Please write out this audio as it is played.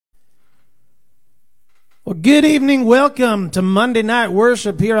Well, good evening. Welcome to Monday Night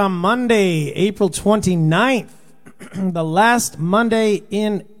Worship here on Monday, April 29th, the last Monday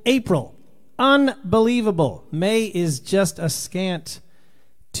in April. Unbelievable. May is just a scant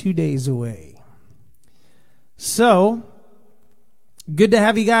 2 days away. So, good to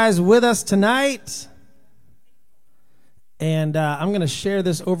have you guys with us tonight. And I'm going to share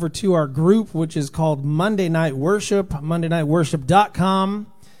this over to our group, which is called Monday Night Worship. MondayNightWorship.com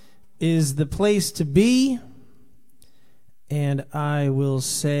is the place to be. And I will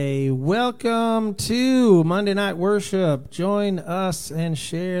say, welcome to Monday Night Worship. Join us and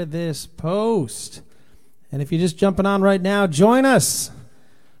share this post. And if you're just jumping on right now, join us.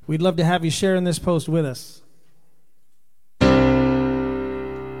 We'd love to have you sharing this post with us.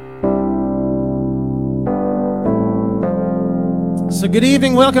 So good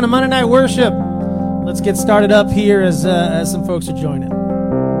evening. Welcome to Monday Night Worship. Let's get started up here as some folks are joining.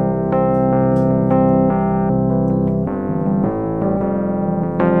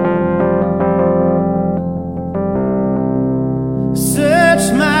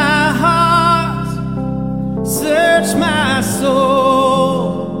 Search my heart, search my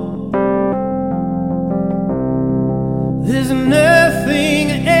soul. There's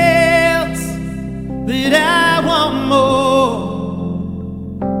nothing else that I want more.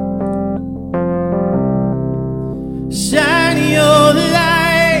 Shine your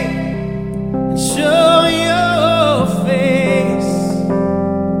light and show your face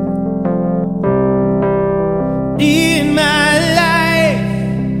in my life,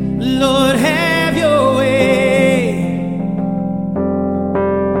 Lord, have your way.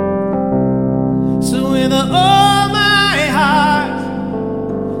 So with all my heart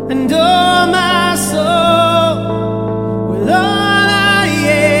and all my soul, with all I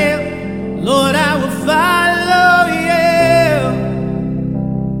am, Lord, I will follow you.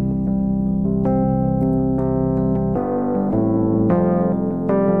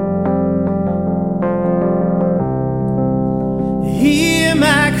 Hear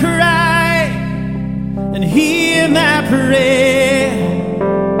my cry and hear my prayer.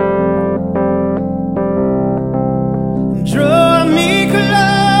 Draw me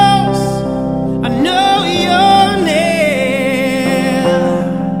close, I know you're near.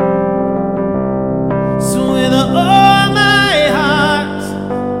 So with all my heart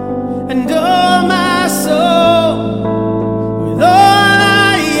and all my soul, with all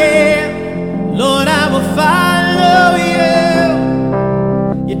I am, Lord, I will follow you.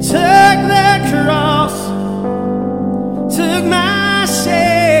 You took the cross, took my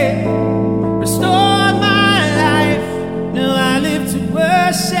shame, restored my life. Now I live to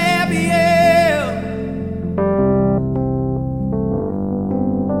worship you.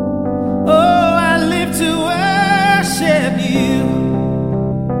 Oh, I live to worship you.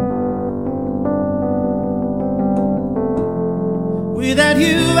 Without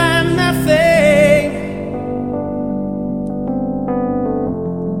you, I'm nothing.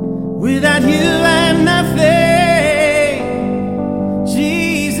 Without you, I'm nothing.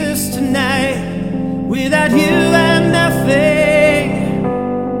 Jesus, tonight. Without you, I'm nothing.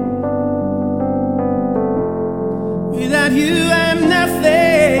 Without you, I'm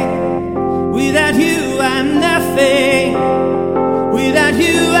nothing. Without you, I'm nothing. Without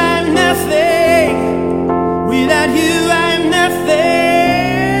you, I'm nothing. Without you, I'm nothing.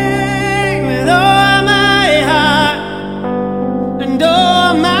 With all my heart and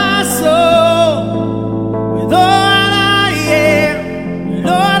all my soul, with all I am,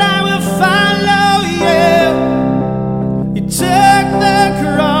 Lord, I will follow you. You took the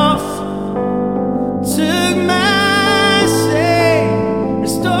cross, took my shame,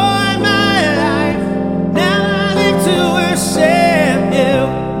 restored my life. Now I live to worship you.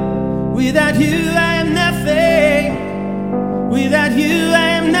 Without you, I am nothing. Without you, I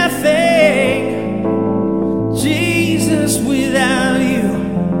am nothing. Jesus, without you.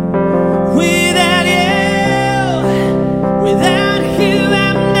 Without you,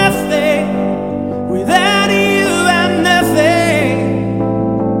 I'm nothing. Without you, I'm nothing.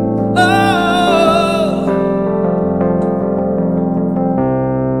 Oh,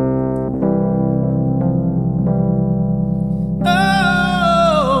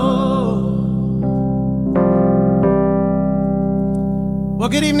 Well,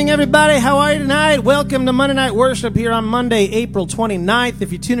 good evening, everybody. How are you tonight? Welcome to Monday Night Worship here on Monday, April 29th.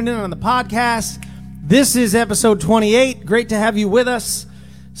 If you're tuning in on the podcast, this is episode 28. Great to have you with us.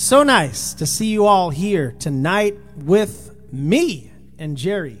 So nice to see you all here tonight with me and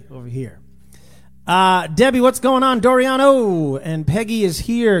Jerry over here. Debbie, what's going on? Doriano and Peggy is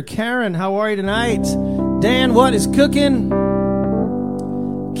here. Karen, how are you tonight? Dan, what is cooking?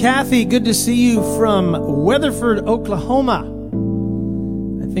 Kathy, good to see you from Weatherford, Oklahoma.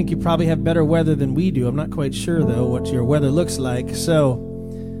 I think you probably have better weather than we do. I'm not quite sure, though, what your weather looks like. So,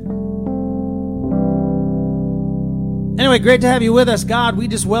 anyway, great to have you with us. God, we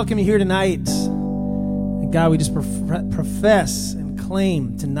just welcome you here tonight. And God, we just profess and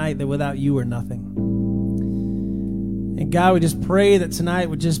claim tonight that without you we're nothing. And God, we just pray that tonight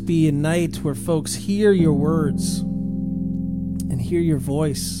would just be a night where folks hear your words and hear your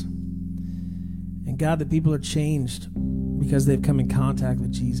voice. And God, that people are changed because they've come in contact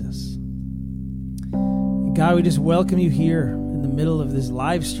with Jesus. And God, we just welcome you here in the middle of this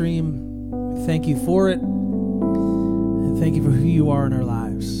live stream. We thank you for it. And thank you for who you are in our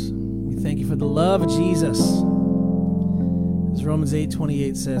lives. We thank you for the love of Jesus. As Romans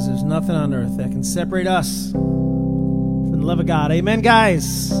 8:28 says, there's nothing on earth that can separate us from the love of God. Amen,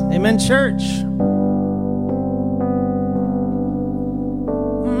 guys. Amen, church.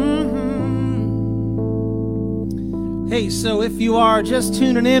 Hey, so if you are just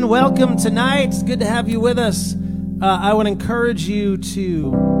tuning in, welcome tonight. It's good to have you with us. I would encourage you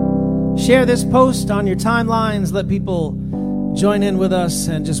to share this post on your timelines. Let people join in with us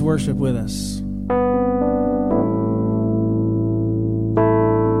and just worship with us.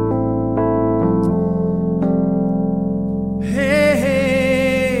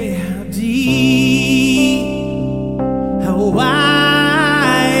 Hey, how deep, how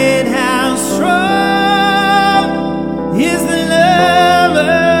wide, how strong is the love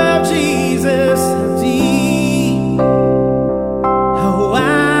of Jesus. How deep, how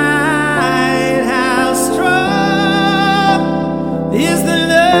wide, how strong is the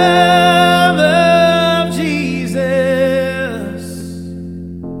love of Jesus.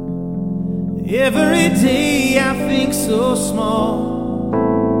 Every day I think so small,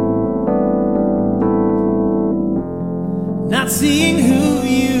 not seeing who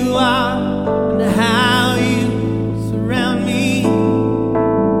you are and how you surround me.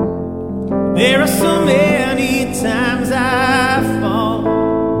 There are so many times I fall,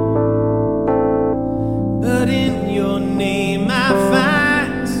 but in your name I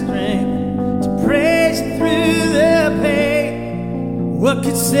find strength to praise you through the pain. What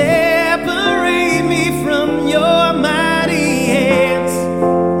could separate me from your mighty hands?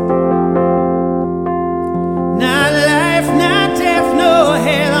 Not life, not death, no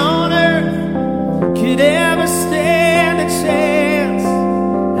hell on earth could ever stand a chance.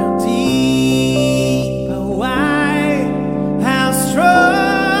 How deep, how wide, how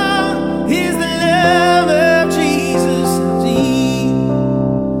strong is the love of Jesus. How deep,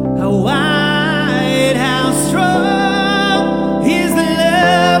 how wide, how strong is the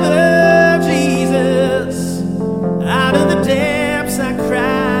love of Jesus. Out of the depths I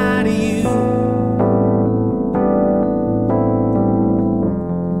cry to you.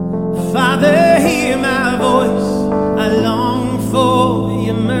 Father, hear my voice. I long for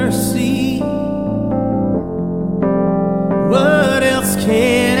your mercy. What else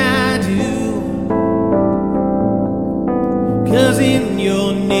can I do? 'Cause in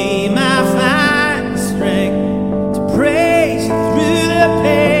your name I find strength to praise you through the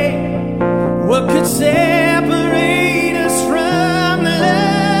pain. What could separate us from the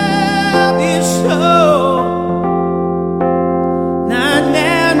love you show? Not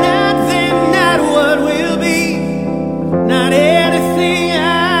now, not then, not what will be, not anything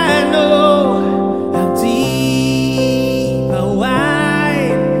I know. How deep, how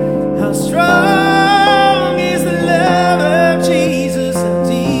wide, how strong is the love of Jesus. How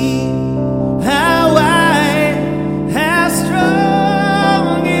deep, how wide, how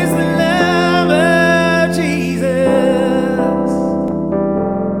strong is the love of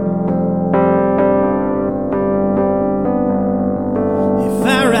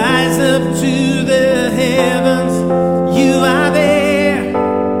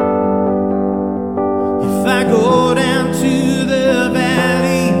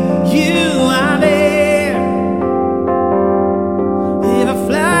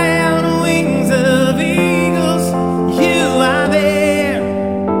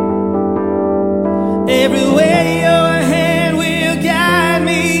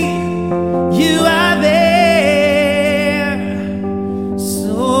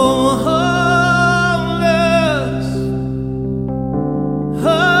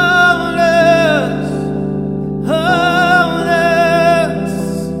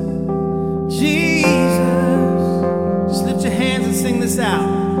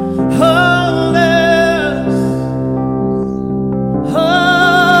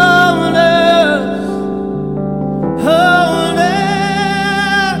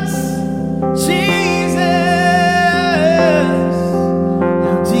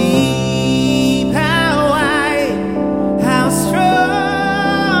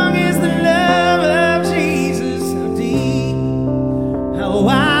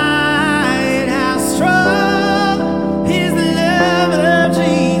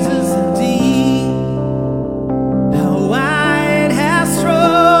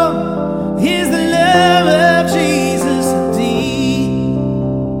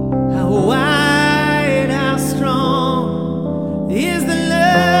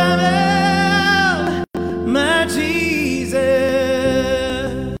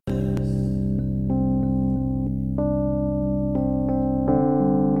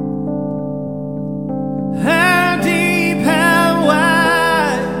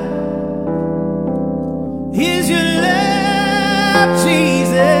of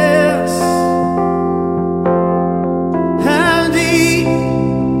Jesus. How deep,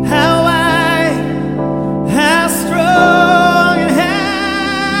 how wide, how strong, and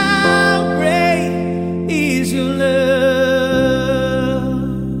how great is your love.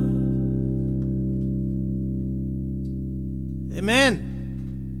 Amen.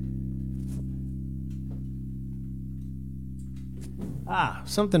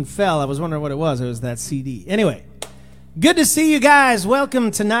 Something fell. I was wondering what it was. It was that CD. Anyway, good to see you guys. Welcome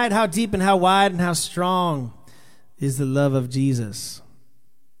tonight. How deep and how wide and how strong is the love of Jesus?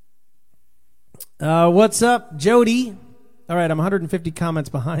 What's up, Jody? All right, I'm 150 comments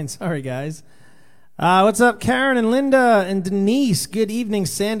behind. Sorry, guys. What's up, Karen and Linda and Denise? Good evening,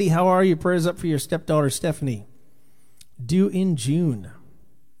 Sandy. How are you? Prayers up for your stepdaughter, Stephanie. Due in June.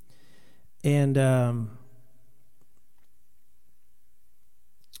 And,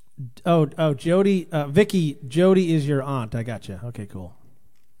 Oh, Jody, Vicky, Jody is your aunt. I got you. Okay, cool.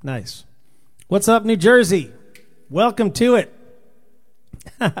 Nice. What's up, New Jersey? Welcome to it.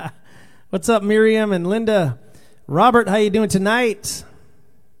 What's up, Miriam and Linda? Robert, how you doing tonight?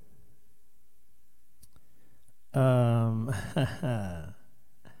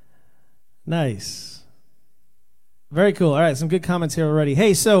 Nice. Very cool. All right, some good comments here already.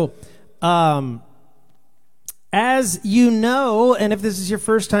 Hey, so, as you know, and if this is your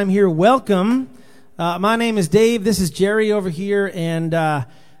first time here, welcome. My name is Dave. This is Jerry over here. And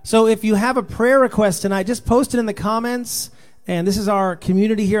so if you have a prayer request tonight, just post it in the comments. And this is our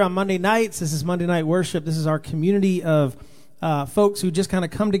community here on Monday nights. This is Monday Night Worship. This is our community of folks who just kind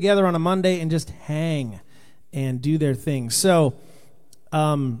of come together on a Monday and just hang and do their thing. So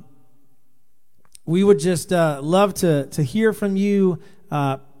we would just love to hear from you.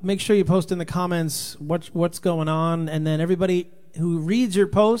 Make sure you post in the comments what's going on, and then everybody who reads your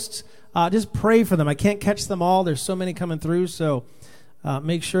posts, just pray for them. I can't catch them all. There's so many coming through, so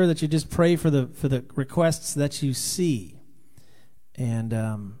make sure that you just pray for the requests that you see. And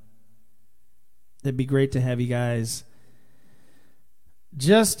it'd be great to have you guys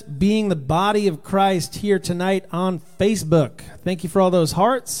just being the body of Christ here tonight on Facebook. Thank you for all those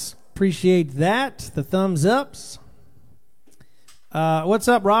hearts. Appreciate that. The thumbs ups. What's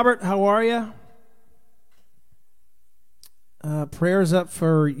up, Robert? How are you? Prayers up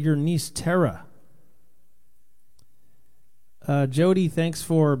for your niece, Tara. Jody, thanks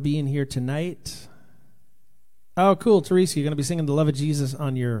for being here tonight. Oh, cool, Teresa. You're going to be singing The Love of Jesus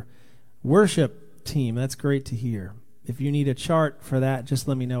on your worship team. That's great to hear. If you need a chart for that, just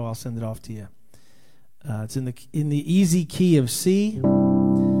let me know. I'll send it off to you. It's in the easy key of C.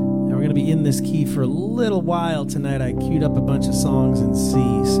 And we're going to be in this key for a little while tonight. I queued up a bunch of songs in C,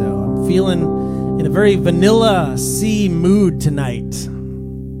 so I'm feeling in a very vanilla C mood tonight.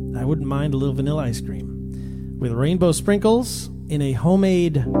 I wouldn't mind a little vanilla ice cream with rainbow sprinkles in a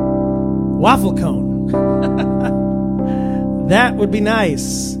homemade waffle cone. That would be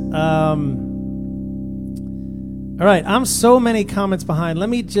nice. All right, I'm so many comments behind. Let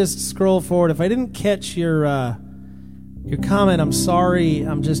me just scroll forward. If I didn't catch your comment, I'm sorry.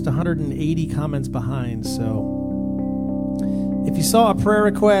 I'm just 180 comments behind. So if you saw a prayer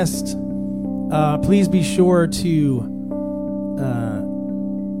request, please be sure to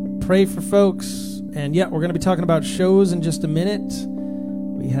pray for folks. And yeah, we're going to be talking about shows in just a minute.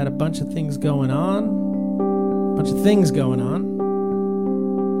 We had a bunch of things going on.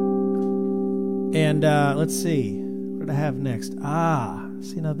 And let's see. What did I have next?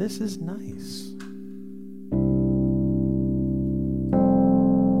 See, now this is nice.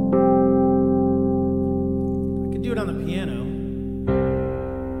 Do it on the piano.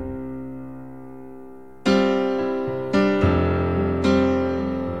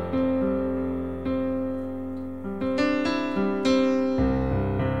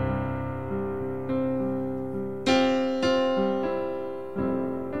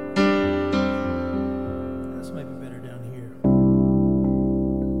 This might be better down here.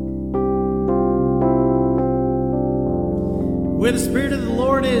 Where the Spirit of the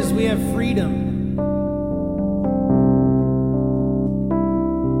Lord is, we have freedom.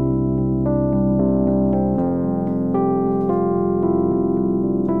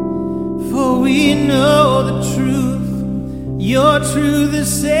 We know the truth, your truth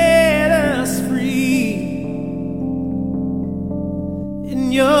has set us free.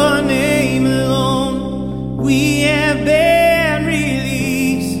 In your name alone, we have been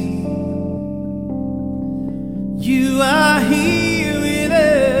released. You are here with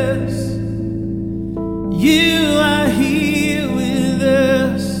us. You are here with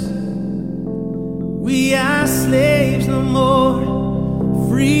us. We are slaves no more.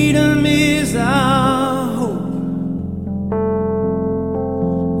 Freedom is our hope.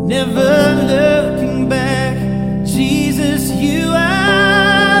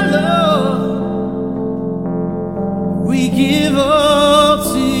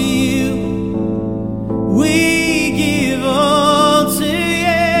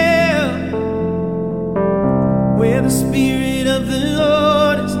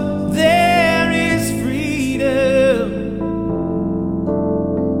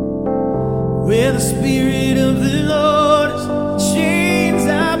 Where the Spirit of the Lord is, chains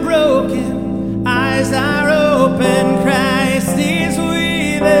are broken, eyes are open. Christ is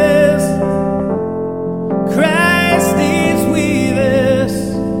with us. Christ is with us.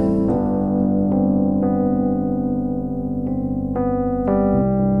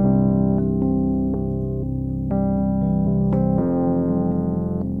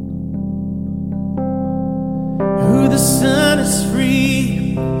 Who the Son is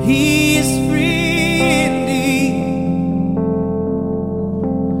free, he is free indeed.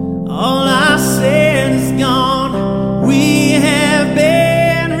 All our sin is gone, we have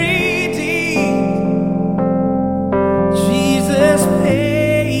been redeemed. Jesus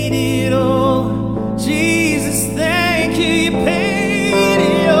paid it all. Jesus, thank you, you paid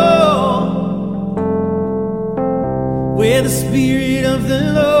it all. Where the Spirit of the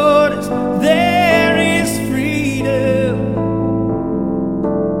Lord is, there is freedom.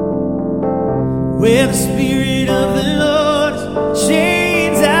 Where the Spirit of the Lord is,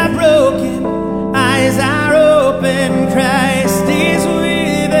 chains are broken, eyes are open. Christ is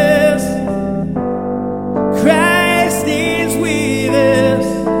with us. Christ is with us.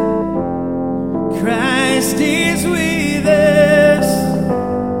 Christ is with us.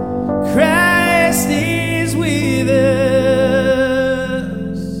 Christ is with us.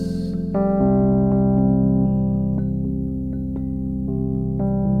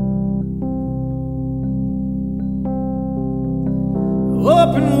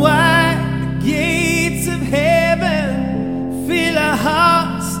 Open wide the gates of heaven, fill our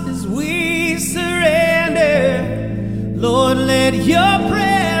hearts as we surrender. Lord, let your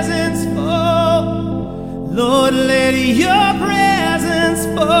presence fall. Lord, let your presence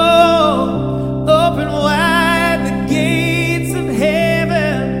fall. Open wide the gates of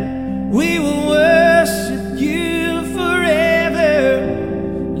heaven, we will worship you forever.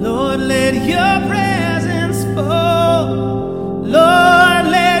 Lord, let your presence fall. Lord,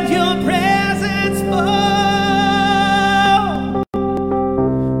 let your presence fall.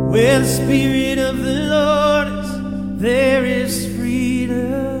 Where the Spirit of the Lord is, there is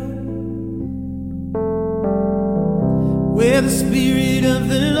freedom. Where the Spirit of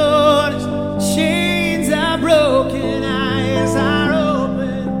the Lord is, chains are broken, eyes are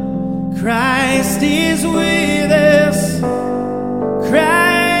open. Christ is with us.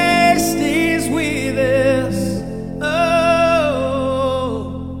 Christ is with us.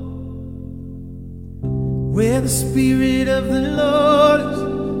 Where the Spirit of the Lord is,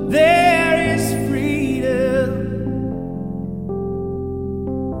 there is freedom.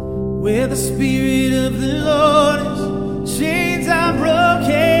 Where the Spirit of the Lord is, chains are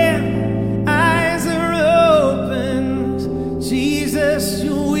broken, eyes are opened. Jesus,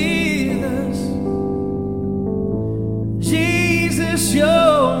 you're with us. Jesus,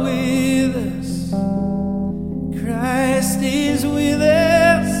 you're with us. Christ is with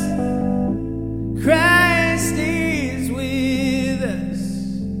us. Christ is with us.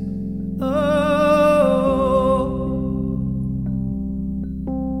 Oh,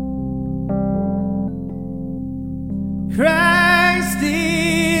 Christ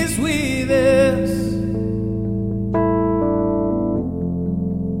is with us.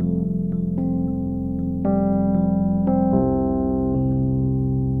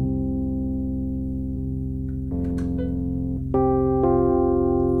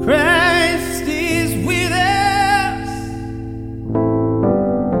 Christ is with us.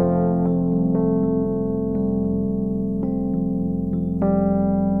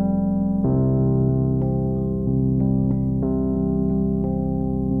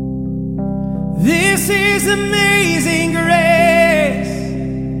 This is amazing grace.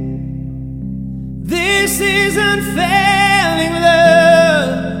 This is unfailing love,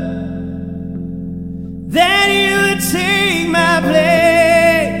 that you would take my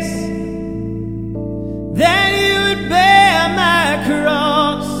place, that you would bear my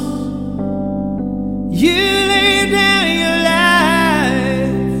cross. You laid down your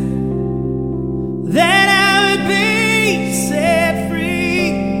life, that I would be set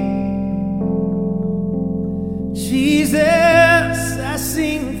free. Jesus, I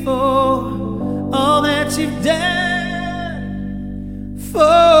sing for all that you've done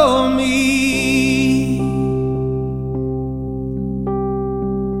for me.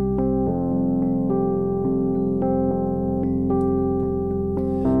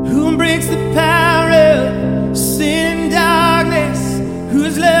 Who breaks the power of sin and darkness,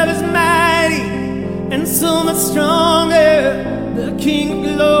 whose love is mighty and so much stronger. The King of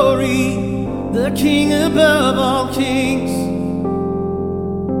glory, the King above all kings,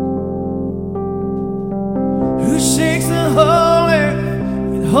 who shakes the whole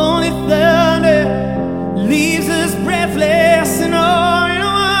earth with holy thunder.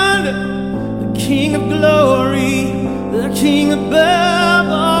 King above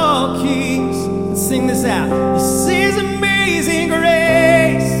all kings. Let's sing this out. This is amazing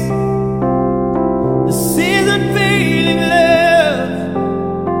grace. This is unfailing love.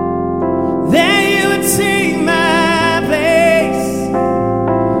 That you would take my place,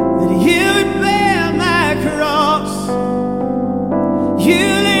 that you would bear my cross. You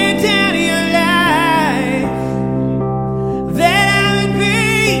laid down your life, that I would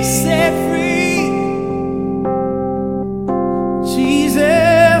be set free.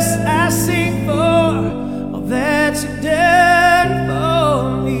 Jesus, I sing for all that you've done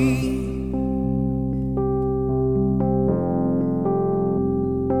for me.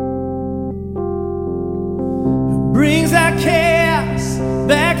 Who brings our chaos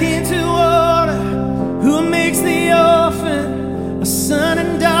back into order? Who makes the orphan a son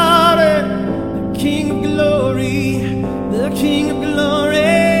and daughter? The King of glory, the King of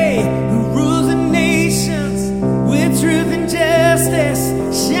glory, who rules the nations with truth and justice,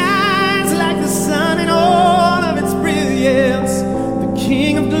 shines like the sun in all of its brilliance. The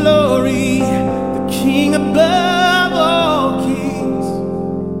King of glory, the King above all kings.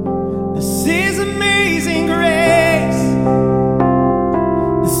 This is amazing grace.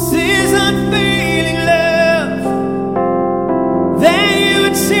 This is unfailing love, that you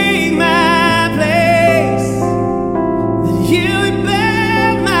would take my place, that you would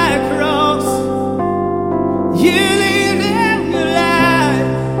bear my cross. You laid down your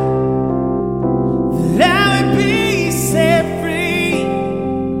life, that I would be set free.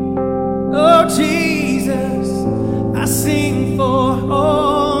 Oh Jesus, I sing for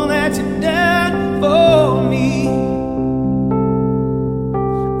all that you've done for me.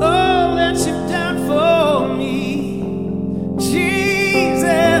 All that you've done for me.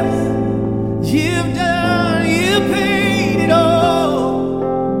 Jesus, you've done, you paid it all.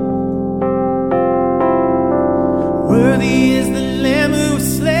 Worthy is the Lamb who was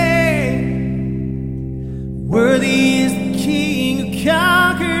slain. Worthy is the King who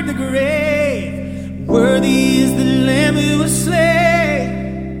conquered the grave. Worthy is the Lamb who was slain.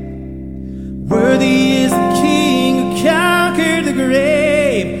 Worthy is the King who conquered the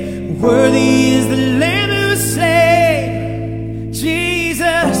grave. Worthy is the Lamb who was slain.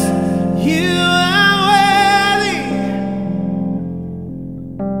 Jesus, you are worthy.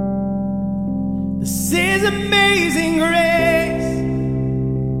 This is amazing grace.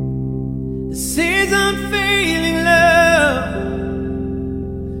 This is unfailing love,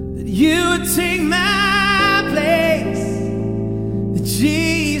 that you would take my place, that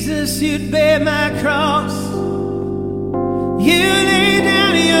Jesus, you'd bear my cross. You laid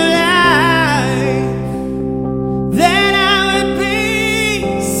down your life, that I would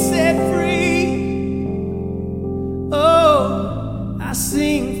be set free. Oh, I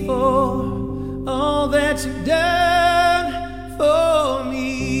sing for all that you've done for me.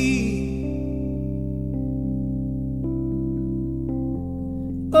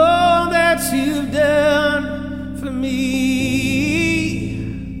 All that you've done for me.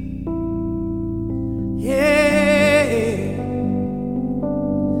 Yeah.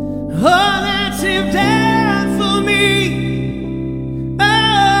 All that you've done for me. Oh,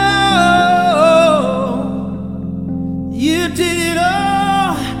 you did it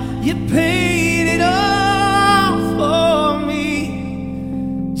all. You paid it all for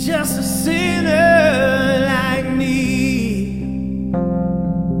me. Just a sinner like me.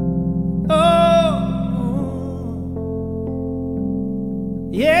 Oh,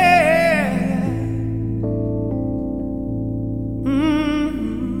 yeah.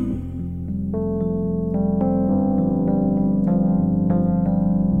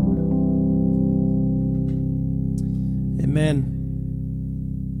 Amen.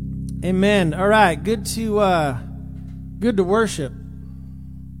 Amen. All right, good to worship.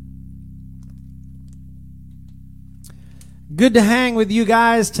 Good to hang with you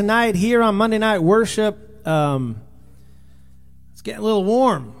guys tonight here on Monday Night Worship. It's getting a little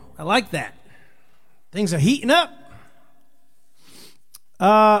warm. I like that. Things are heating up.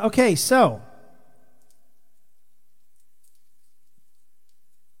 Okay, so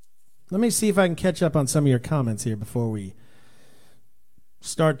let me see if I can catch up on some of your comments here before we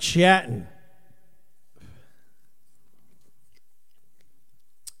start chatting.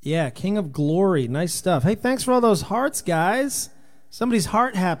 Yeah, King of Glory. Nice stuff. Hey, thanks for all those hearts, guys. Somebody's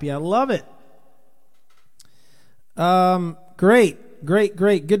heart happy. I love it. Great.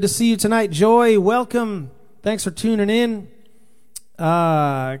 Good to see you tonight. Joy, welcome. Thanks for tuning in.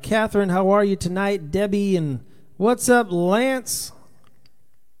 Catherine, how are you tonight? Debbie, and what's up, Lance?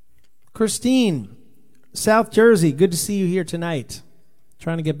 Christine, South Jersey, good to see you here tonight.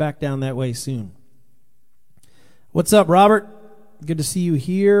 Trying to get back down that way soon. What's up, Robert? Good to see you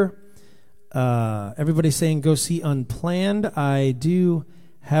here. Everybody's saying go see Unplanned. I do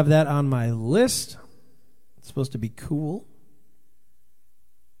have that on my list. It's supposed to be cool.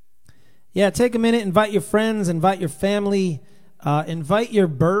 Yeah, take a minute, invite your friends, invite your family, invite your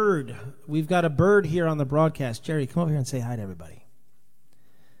bird. We've got a bird here on the broadcast. Jerry, come over here and say hi to everybody.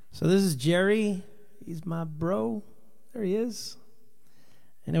 So this is Jerry. He's my bro. There he is.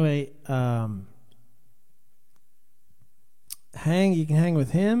 Anyway, you can hang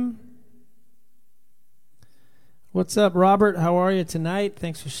with him. What's up, Robert? How are you tonight?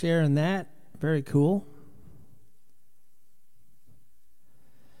 Thanks for sharing that. Very cool.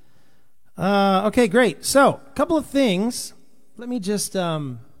 Okay, great. So, a couple of things. Let me just, I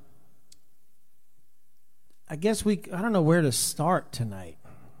don't know where to start tonight.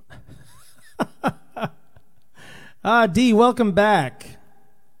 Dee, welcome back.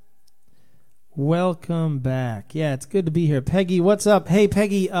 Welcome back. Yeah, it's good to be here. Peggy, what's up? Hey,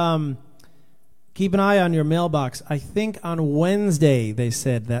 Peggy, keep an eye on your mailbox. I think on Wednesday they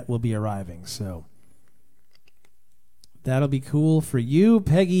said that will be arriving, so that'll be cool for you.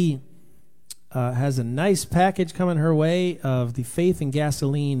 Peggy has a nice package coming her way of the Faith and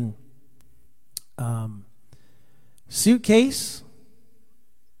Gasoline suitcase.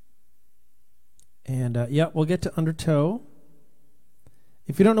 And, we'll get to Undertow.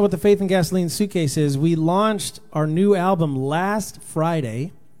 If you don't know what the Faith and Gasoline suitcase is, we launched our new album last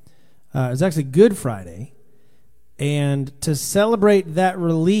Friday. It was actually Good Friday. And to celebrate that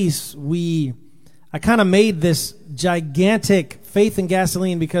release, I kind of made this gigantic Faith and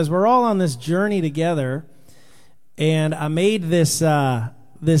Gasoline because we're all on this journey together. And I made this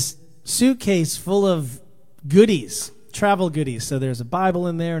suitcase full of goodies, travel goodies. So there's a Bible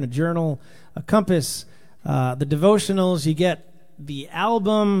in there and a journal, a compass, the devotionals. You get the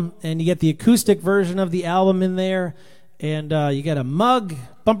album, and you get the acoustic version of the album in there, and you get a mug,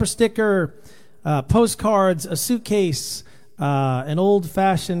 bumper sticker, postcards, a suitcase, an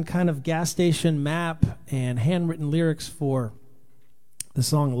old-fashioned kind of gas station map, and handwritten lyrics for the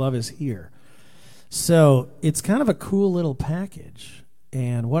song Love Is Here. So it's kind of a cool little package,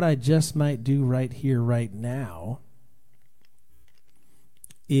 and what I just might do right here, right now,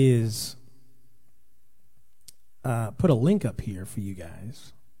 is put a link up here for you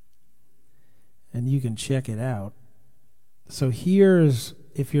guys, and you can check it out. So here's,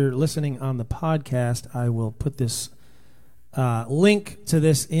 if you're listening on the podcast, I will put this link to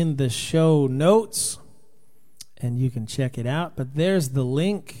this in the show notes, and you can check it out. But there's the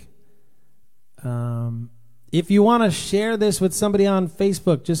link. If you want to share this with somebody on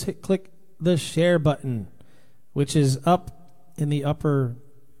Facebook, just click the share button, which is up in the upper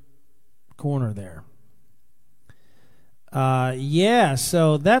corner there.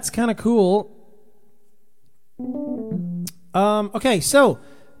 So that's kind of cool. Okay, so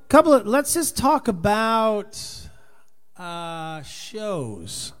let's just talk about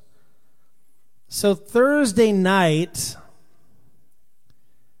shows. So Thursday night,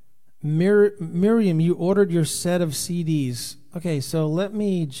 Miriam, you ordered your set of CDs. Okay, so let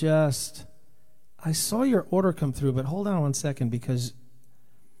me I saw your order come through, but hold on one second, because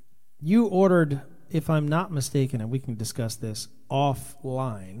you ordered, if I'm not mistaken, and we can discuss this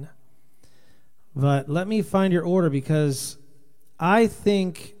offline, but let me find your order, because I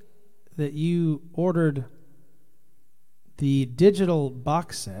think that you ordered the digital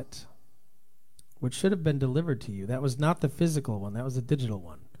box set, which should have been delivered to you. That was not the physical one. That was the digital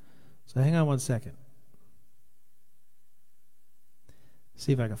one. So hang on one second.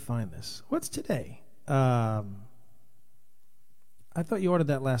 See if I can find this. What's today? I thought you ordered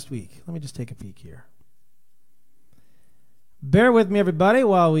that last week. Let me just take a peek here. Bear with me, everybody,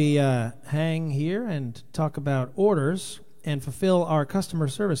 while we hang here and talk about orders and fulfill our customer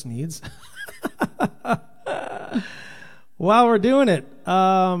service needs. While we're doing it,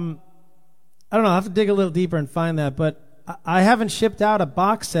 I don't know. I'll have to dig a little deeper and find that, but I haven't shipped out a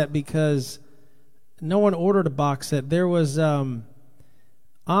box set because no one ordered a box set. There was, on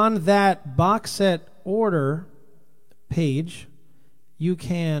that box set order page, you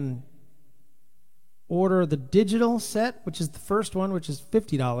can order the digital set, which is the first one, which is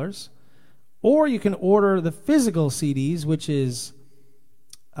 $50, or you can order the physical CDs, which is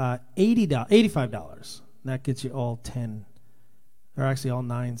 $85. That gets you all 10, or actually all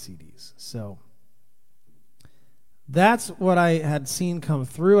 9 CDs. So that's what I had seen come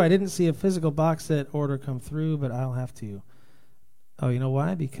through. I didn't see a physical box set order come through, but I'll have to. Oh, you know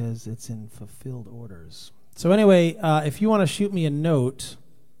why? Because it's in fulfilled orders. So anyway, if you want to shoot me a note,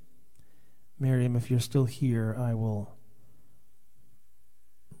 Miriam, if you're still here, I will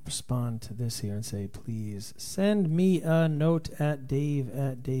respond to this here and say, please send me a note at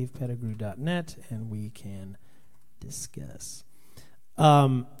dave@davepettigrew.net and we can discuss.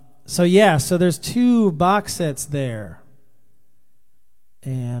 So there's 2 box sets there.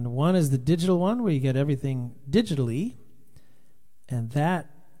 And one is the digital one where you get everything digitally, and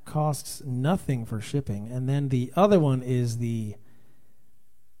that costs nothing for shipping. And then the other one is the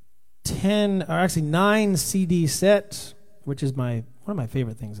 9 CD set, which is one of my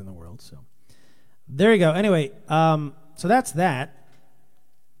favorite things in the world. So there you go. Anyway, so that's that.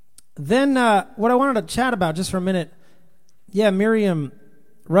 Then what I wanted to chat about just for a minute. Yeah, Miriam,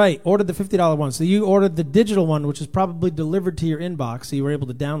 right, ordered the $50 one. So you ordered the digital one, which is probably delivered to your inbox, so you were able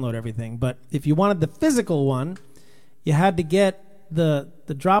to download everything. But if you wanted the physical one, you had to get the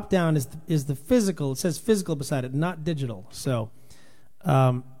drop down is the physical. It says physical beside it, not digital. So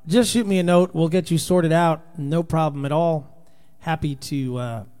just shoot me a note. We'll get you sorted out. No problem at all. Happy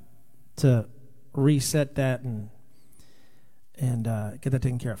to reset that and get that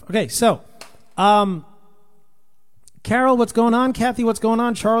taken care of. Okay, so Carol, what's going on? Kathy, what's going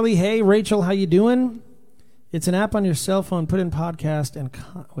on? Charlie, hey. Rachel, how you doing? It's an app on your cell phone. Put in podcast and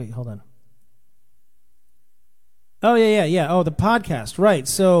wait, hold on. Oh yeah. Oh, the podcast, right?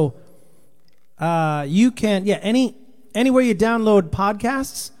 So you can anywhere you download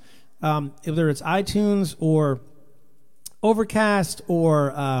podcasts, whether it's iTunes or Overcast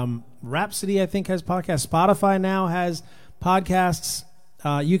or Rhapsody, I think has podcasts. Spotify now has podcasts.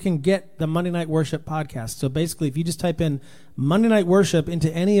 You can get the Monday Night Worship podcast. So basically, if you just type in Monday Night Worship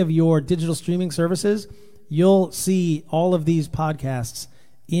into any of your digital streaming services, you'll see all of these podcasts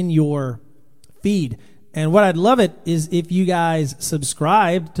in your feed. And what I'd love it is if you guys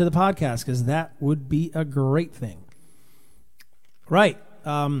subscribe to the podcast, because that would be a great thing. Right.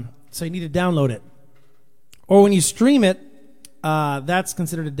 So you need to download it. Or when you stream it, that's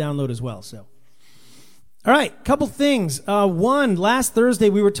considered a download as well. So. All right, couple things. One, last Thursday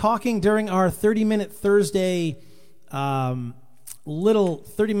we were talking during our 30-minute Thursday little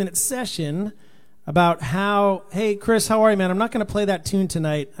 30-minute session about how, hey, Chris, how are you, man? I'm not going to play that tune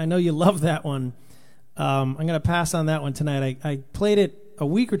tonight. I know you love that one. I'm going to pass on that one tonight. I played it a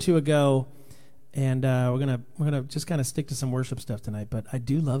week or two ago, and we're gonna just kind of stick to some worship stuff tonight. But I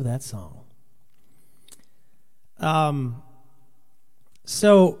do love that song.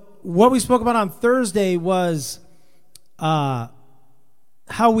 So what we spoke about on Thursday was how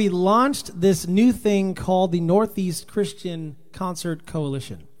we launched this new thing called the Northeast Christian Concert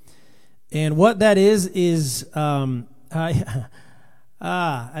Coalition. And what that is as if I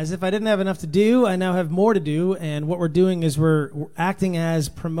didn't have enough to do, I now have more to do. And what we're doing is we're acting as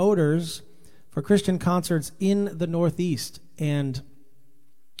promoters for Christian concerts in the Northeast. And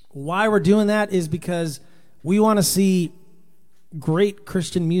why we're doing that is because we want to see great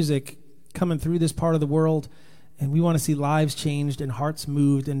Christian music coming through this part of the world, and we want to see lives changed and hearts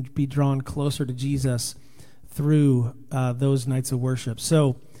moved and be drawn closer to Jesus through those nights of worship.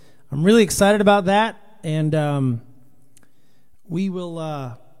 So I'm really excited about that, and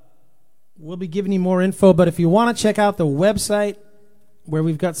we'll be giving you more info. But if you want to check out the website where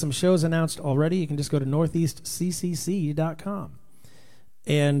we've got some shows announced already, you can just go to northeastccc.com,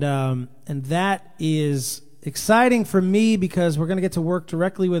 and that is exciting for me because we're going to get to work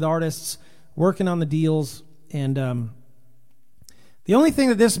directly with artists, working on the deals. And the only thing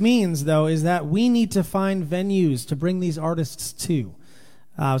that this means, though, is that we need to find venues to bring these artists to.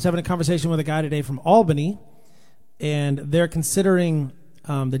 I was having a conversation with a guy today from Albany, and they're considering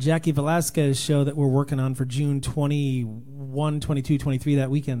the Jackie Velasquez show that we're working on for June 21, 22, 23, that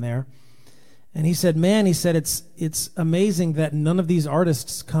weekend there. And he said, it's amazing that none of these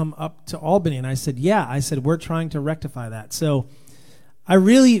artists come up to Albany. And I said, yeah. I said, we're trying to rectify that. So I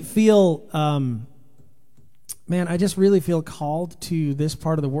really feel, I just really feel called to this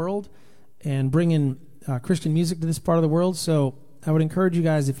part of the world and bringing Christian music to this part of the world. So I would encourage you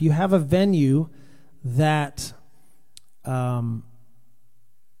guys, if you have a venue that,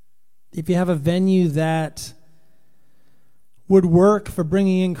 would work for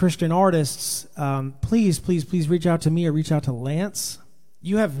bringing in Christian artists, please reach out to me or reach out to Lance.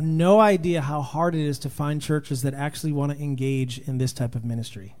 You have no idea how hard it is to find churches that actually want to engage in this type of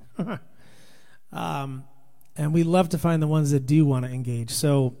ministry. And we love to find the ones that do want to engage.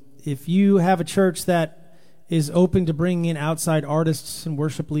 So if you have a church that is open to bringing in outside artists and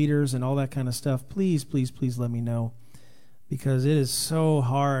worship leaders and all that kind of stuff, please let me know, because it is so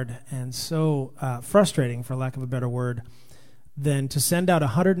hard and so frustrating, for lack of a better word, than to send out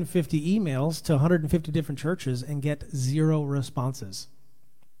 150 emails to 150 different churches and get 0 responses.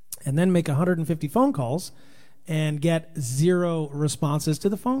 And then make 150 phone calls and get 0 responses to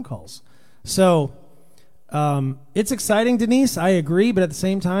the phone calls. So it's exciting, Denise. I agree, but at the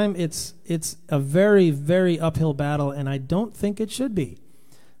same time, it's a very, very uphill battle, and I don't think it should be.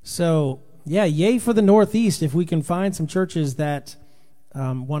 So, yeah, yay for the Northeast if we can find some churches that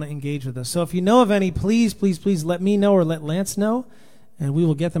want to engage with us. So if you know of any, please, please, please let me know or let Lance know, and we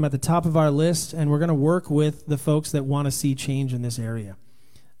will get them at the top of our list, and we're going to work with the folks that want to see change in this area.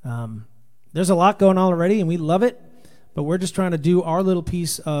 There's a lot going on already, and we love it, but we're just trying to do our little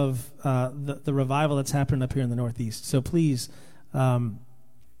piece of the revival that's happening up here in the Northeast. So please,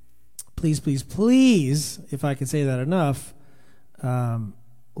 please, please, please, if I can say that enough,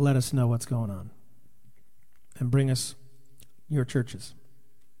 let us know what's going on and bring us your churches.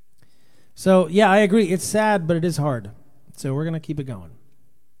 So, yeah, I agree. It's sad, but it is hard. So we're going to keep it going.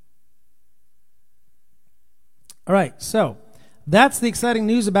 All right, so that's the exciting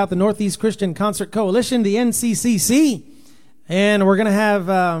news about the Northeast Christian Concert Coalition, the NCCC. And we're going to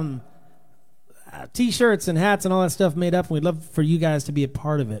have T-shirts and hats and all that stuff made up, and we'd love for you guys to be a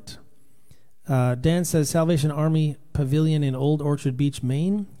part of it. Dan says Salvation Army Pavilion in Old Orchard Beach,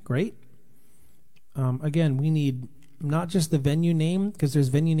 Maine. Great. Again, we need not just the venue name, because there's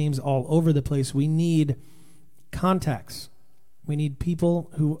venue names all over the place. We need contacts. We need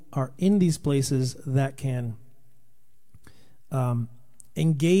people who are in these places that can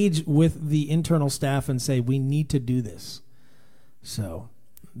engage with the internal staff and say, we need to do this. So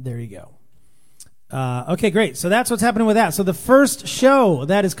there you go. Okay, great. So that's what's happening with that. So the first show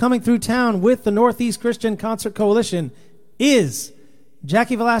that is coming through town with the Northeast Christian Concert Coalition is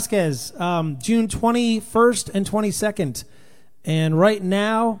Jackie Velasquez, June 21st and 22nd. And right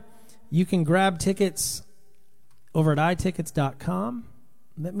now, you can grab tickets over at itickets.com.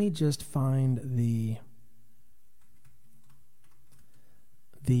 Let me just find the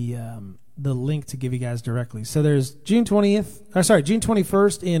link to give you guys directly. So there's June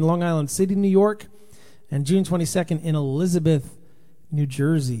 21st in Long Island City, New York, and June 22nd in Elizabeth, New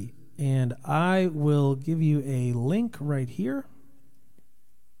Jersey. And I will give you a link right here.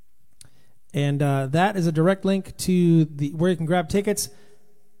 And that is a direct link to where you can grab tickets.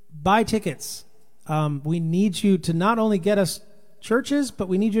 Buy tickets. We need you to not only get us churches, but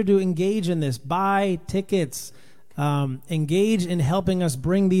we need you to engage in this. Buy tickets. Engage in helping us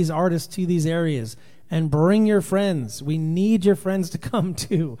bring these artists to these areas. And bring your friends. We need your friends to come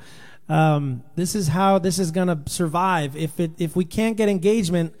too. This is how this is going to survive. If we can't get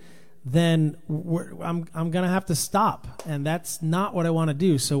engagement, then I'm going to have to stop. And that's not what I want to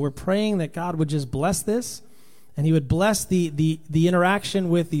do. So we're praying that God would just bless this, and he would bless the interaction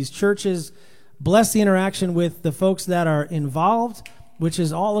with these churches, bless the interaction with the folks that are involved, which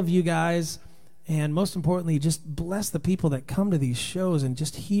is all of you guys, and most importantly, just bless the people that come to these shows and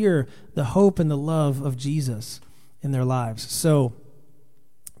just hear the hope and the love of Jesus in their lives. So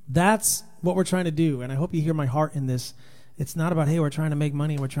that's what we're trying to do, and I hope you hear my heart in this. It's not about, hey, we're trying to make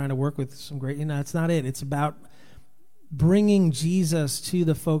money, we're trying to work with some great, that's not it. It's about bringing Jesus to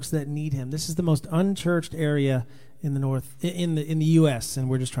the folks that need him. This is the most unchurched area in the north, in the U.S., and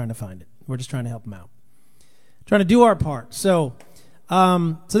we're just trying to find it. We're just trying to help them out, trying to do our part. So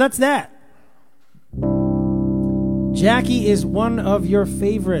that's that. Jackie is one of your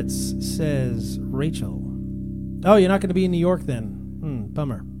favorites, says Rachel. Oh, you're not going to be in New York then?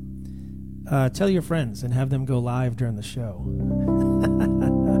 Bummer. Tell your friends and have them go live during the show.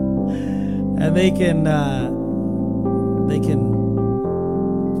 And they can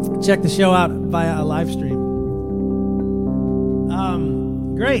check the show out via a live stream.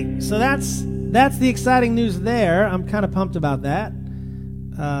 Great. So that's the exciting news there. I'm kind of pumped about that.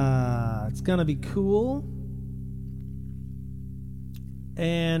 It's going to be cool.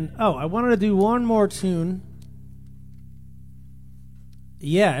 And, I wanted to do one more tune.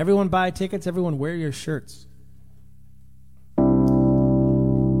 Yeah, everyone buy tickets. Everyone wear your shirts.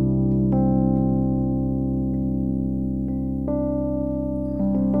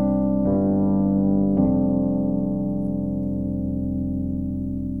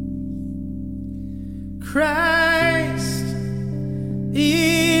 Christ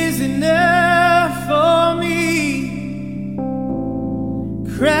is enough for me.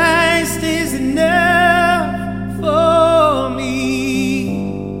 Christ is enough for me.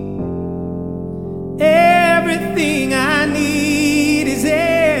 Everything I need is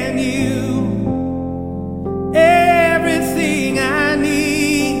in you. Everything I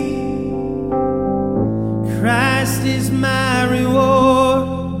need. Christ is my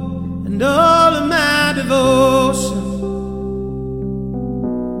reward and all of my devotion.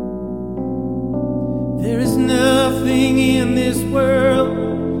 There is nothing in this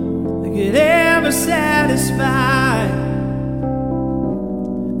world that could ever satisfy satisfied.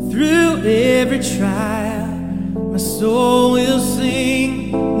 Through every trial, my soul will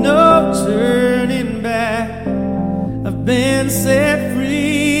sing, no turning back. I've been set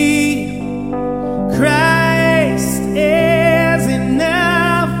free. Christ is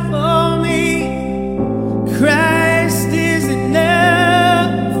enough for me. Christ is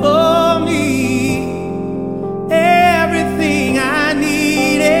enough for me. Everything I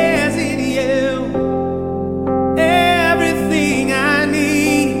need is in you. Everything I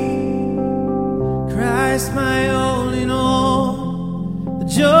need. Christ my all in all, the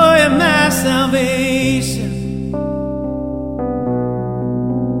joy of my salvation.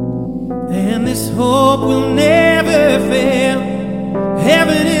 And this hope will never fail.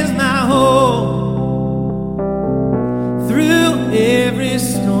 Heaven is my home. Through every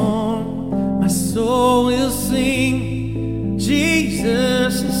storm, my soul will sing,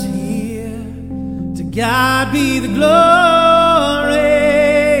 Jesus is here. To God be the glory.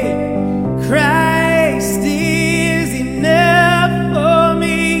 Christ is enough for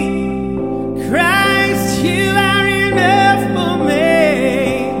me. Christ, you are enough for me.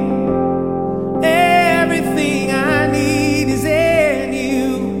 Everything I need is in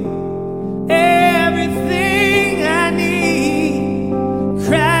you. Everything I need.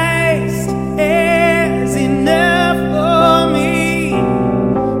 Christ is enough for me.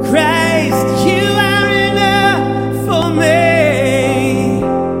 Christ, you are enough for me.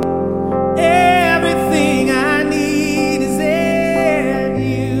 Everything I need is in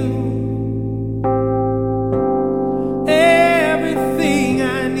you. Everything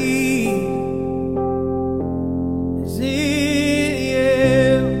I need is in you.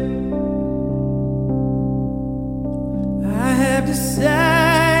 I have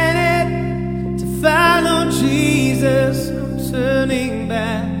decided to follow Jesus. No turning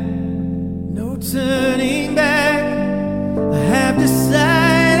back. No turning back. I have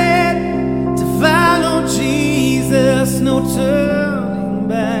decided to follow Jesus. No turning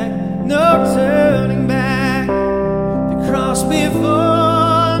back. No turning back. The cross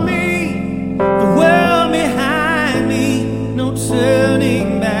before me, the world behind me. No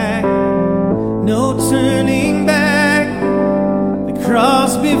turning back. No turning back. The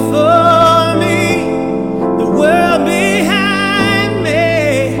cross before me, the world behind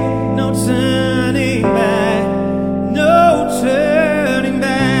me. No turning back. No turning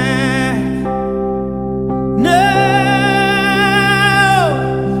back. No.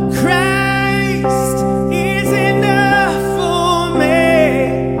 Christ is enough for me.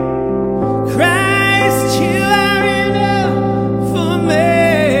 Christ, you are enough for me.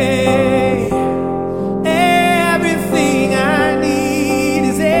 Everything I need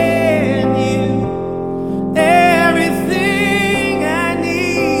is in you. Everything I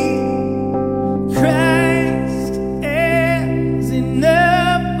need. Christ is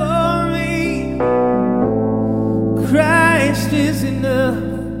enough for me. Christ is enough.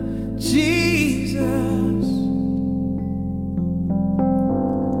 Jesus.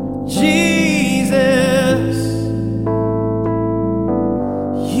 Jesus.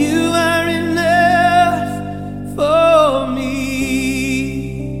 You are enough for me.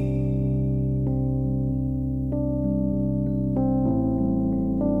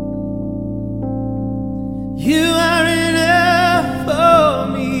 You are enough for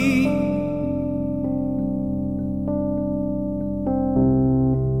me.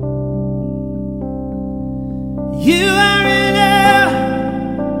 You are enough,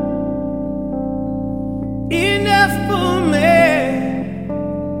 enough for me.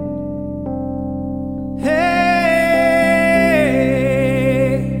 Hey,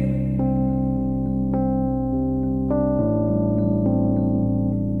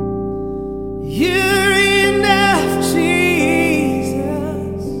 you're enough,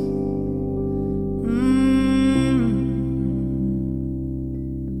 Jesus.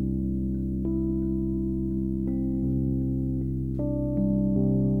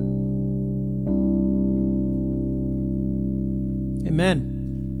 Amen.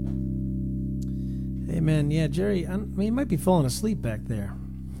 Amen. Yeah, Jerry, I mean, he might be falling asleep back there.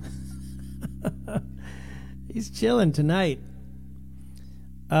 He's chilling tonight.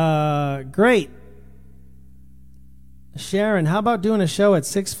 Great. Sharon, how about doing a show at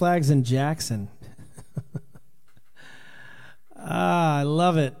Six Flags in Jackson? I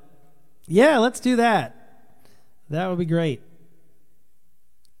love it. Yeah, let's do that. That would be great.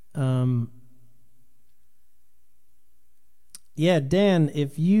 Yeah, Dan,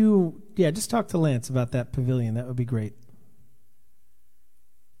 if you... Yeah, just talk to Lance about that pavilion. That would be great.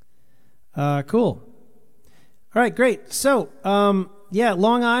 Cool. All right, great. So, yeah,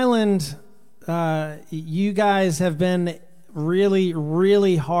 Long Island You guys have been really,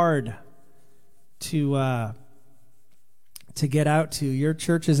 really hard to get out to. Your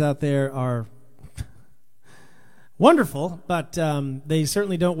churches out there are wonderful, but they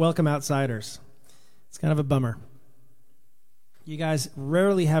certainly don't welcome outsiders. It's kind of a bummer. You guys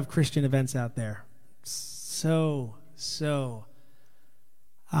rarely have Christian events out there. So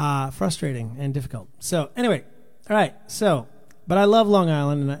frustrating and difficult. So anyway, all right. So, but I love Long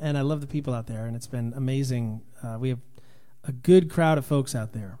Island, and I love the people out there, and it's been amazing. We have a good crowd of folks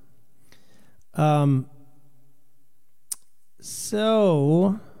out there.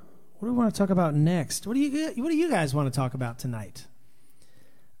 So, what do we want to talk about next? What do you guys want to talk about tonight?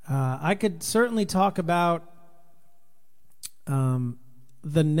 I could certainly talk about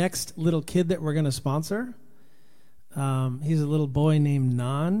the next little kid that we're going to sponsor. He's a little boy named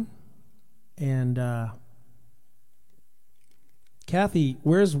Nan. And Kathy,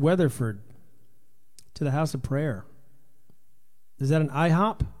 where's Weatherford? To the House of Prayer. Is that an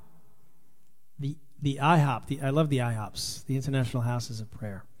IHOP? The IHOP. I love the IHOPs, the International Houses of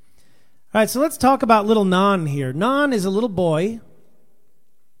Prayer. All right, so let's talk about little Nan here. Nan is a little boy.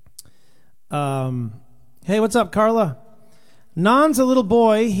 Hey, what's up, Carla? Nan's a little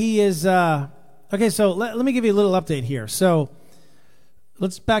boy. He is... okay, so let me give you a little update here. So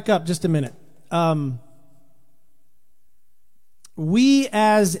let's back up just a minute. We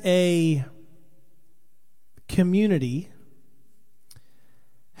as a community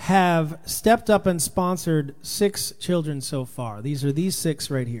have stepped up and sponsored 6 children so far. These are these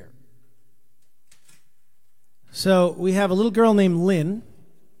 6 right here. So we have a little girl named Lynn,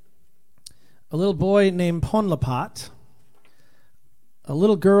 a little boy named Ponlapat, a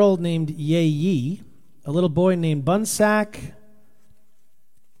little girl named Yeyi, a little boy named Bunsack,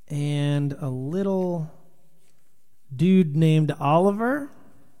 and a little dude named Oliver.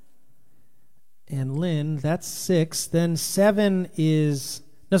 And Lynn, that's 6. Then 7 is...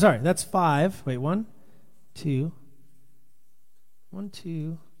 No, sorry, that's 5. Wait, 1, 2,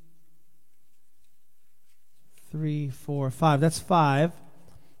 3, 4, 5. That's 5.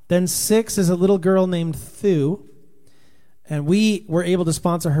 Then 6 is a little girl named Thu. And we were able to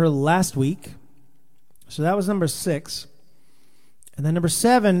sponsor her last week. So that was number 6. And then number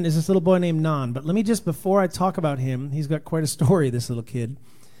 7 is this little boy named Nan. But let me just, before I talk about him, he's got quite a story, this little kid.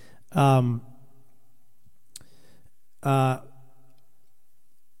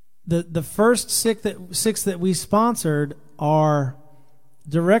 The first 6 that we sponsored are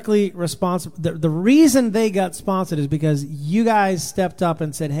directly responsible. The reason they got sponsored is because you guys stepped up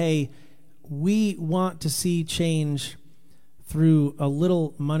and said, hey, we want to see change through a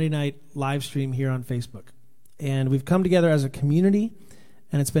little Monday night live stream here on Facebook. And we've come together as a community,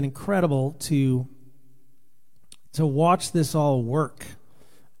 and it's been incredible to watch this all work.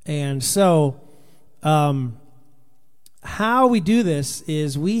 And so how we do this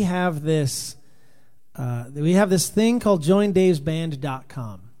is we have this thing called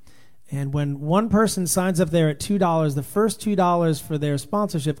joindavesband.com. And when one person signs up there at $2, the first $2 for their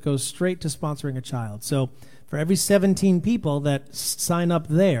sponsorship goes straight to sponsoring a child. So for every 17 people that sign up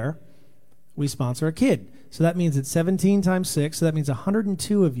there, we sponsor a kid. So that means it's 17 times 6, so that means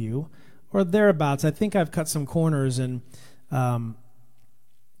 102 of you, or thereabouts. I think I've cut some corners, and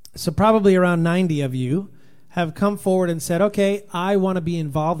so probably around 90 of you have come forward and said, okay, I want to be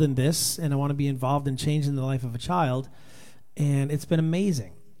involved in this, and I want to be involved in changing the life of a child, and it's been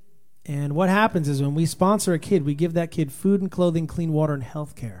amazing. And what happens is when we sponsor a kid, we give that kid food and clothing, clean water, and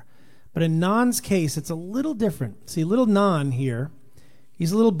health care. But in Nan's case, it's a little different. See, little Nan here,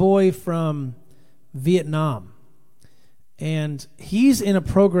 he's a little boy from Vietnam. And he's in a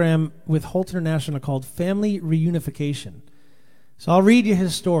program with Holt International called Family Reunification. So I'll read you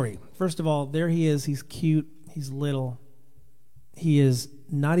his story. First of all, there he is. He's cute. He's little. He is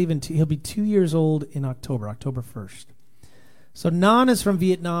not even he'll be 2 years old in October 1st. So Nan is from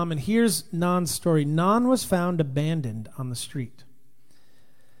Vietnam, and here's Nan's story. Nan was found abandoned on the street.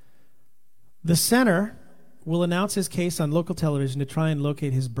 The center will announce his case on local television to try and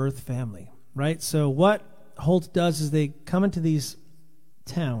locate his birth family, right? So what Holt does is they come into these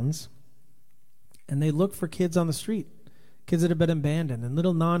towns, and they look for kids on the street, kids that have been abandoned. And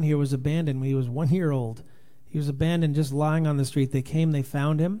little Nan here was abandoned when he was 1 year old. He was abandoned just lying on the street. They came, they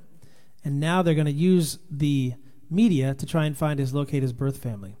found him, and now they're going to use the media to try and locate his birth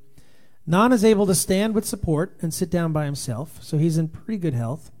family. Nan is able to stand with support and sit down by himself, so he's in pretty good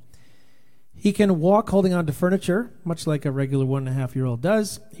health. He can walk holding on to furniture, much like a regular 1.5-year-old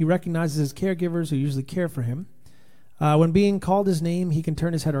does. He recognizes his caregivers who usually care for him. When being called his name, he can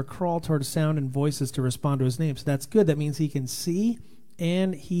turn his head or crawl toward a sound and voices to respond to his name. So that's good. That means he can see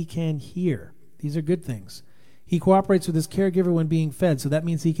and he can hear. These are good things. He cooperates with his caregiver when being fed, so that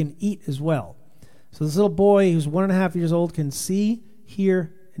means he can eat as well. So this little boy who's 1.5 years old can see,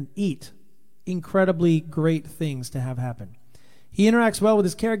 hear, and eat. Incredibly great things to have happen. He interacts well with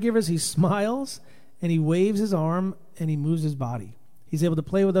his caregivers. He smiles, and he waves his arm, and he moves his body. He's able to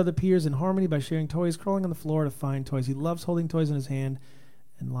play with other peers in harmony by sharing toys, crawling on the floor to find toys. He loves holding toys in his hand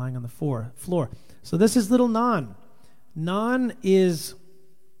and lying on the floor. So this is little Nan. Nan he's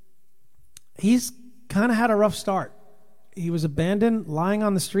kind of had a rough start. He was abandoned, lying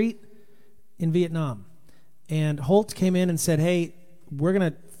on the street in Vietnam. And Holt came in and said, hey, we're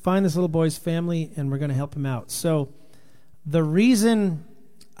going to find this little boy's family, and we're going to help him out. So the reason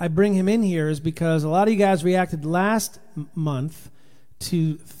I bring him in here is because a lot of you guys reacted last month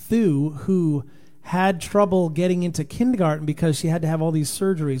to Thu, who had trouble getting into kindergarten because she had to have all these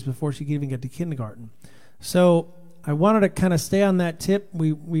surgeries before she could even get to kindergarten. So I wanted to kind of stay on that tip.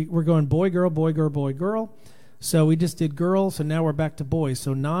 We're going boy, girl, boy, girl, boy, girl. So we just did girl, so now we're back to boys.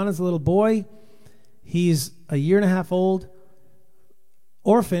 So Nan is a little boy. He's 1.5 years old,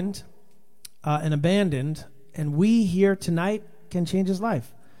 orphaned and abandoned, and we here tonight can change his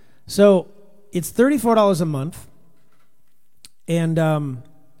life. So it's $34 a month. And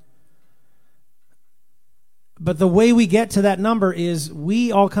but the way we get to that number is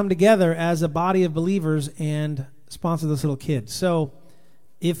we all come together as a body of believers and sponsor this little kid. So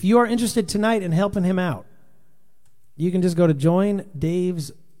if you are interested tonight in helping him out, you can just go to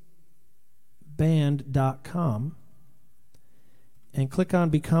joindavesband.com and click on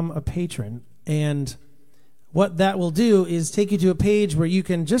Become a Patron. And what that will do is take you to a page where you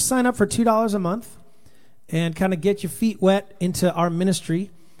can just sign up for $2 a month and kind of get your feet wet into our ministry.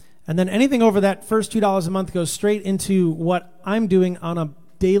 And then anything over that first $2 a month goes straight into what I'm doing on a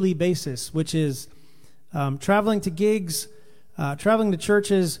daily basis, which is traveling to gigs, traveling to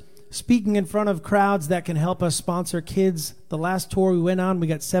churches, speaking in front of crowds that can help us sponsor kids. The last tour we went on, we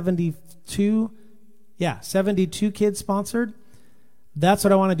got 72 kids sponsored. That's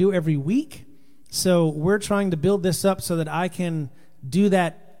what I want to do every week. So we're trying to build this up so that I can do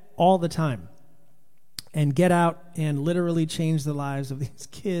that all the time and get out and literally change the lives of these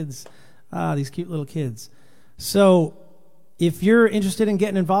kids, these cute little kids. So if you're interested in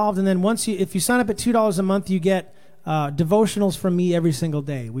getting involved, and then if you sign up at $2 a month, you get devotionals from me every single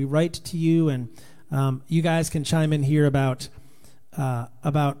day. We write to you, and you guys can chime in here about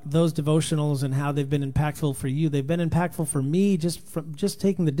those devotionals and how they've been impactful for you. They've been impactful for me just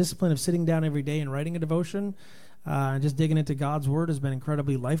taking the discipline of sitting down every day and writing a devotion, and just digging into God's Word has been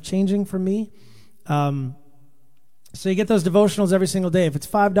incredibly life-changing for me. So you get those devotionals every single day. If it's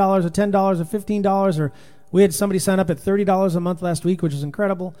 $5 or $10 or $15, or we had somebody sign up at $30 a month last week, which is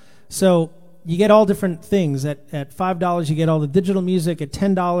incredible. So you get all different things. At $5, you get all the digital music. At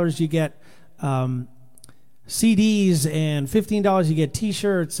 $10, you get CDs, and $15, you get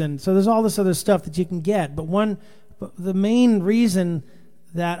T-shirts. And so there's all this other stuff that you can get. But the main reason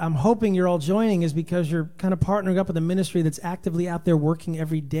that I'm hoping you're all joining is because you're kind of partnering up with a ministry that's actively out there working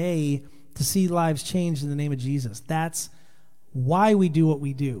every day to see lives changed in the name of Jesus. That's why we do what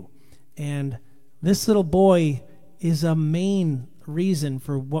we do. And this little boy is a main reason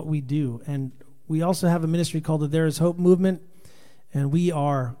for what we do. And we also have a ministry called the There Is Hope Movement, and we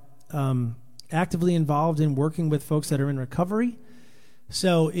are actively involved in working with folks that are in recovery.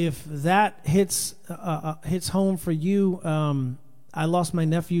 So if that hits home for you, I lost my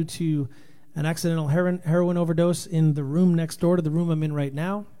nephew to an accidental heroin overdose in the room next door to the room I'm in right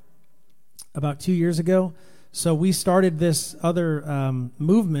now about 2 years ago. So we started this other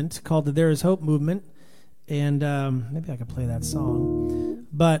movement called the There Is Hope Movement, and maybe I could play that song.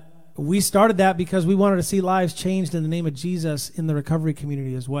 But we started that because we wanted to see lives changed in the name of Jesus in the recovery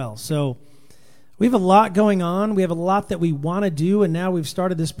community as well. So we have a lot going on. We have a lot that we want to do, and now we've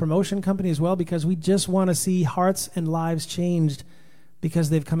started this promotion company as well because we just want to see hearts and lives changed because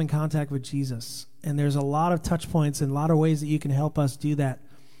they've come in contact with Jesus. And there's a lot of touch points and a lot of ways that you can help us do that.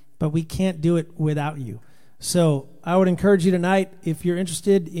 But we can't do it without you. So I would encourage you tonight, if you're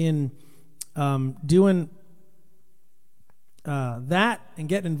interested in doing that and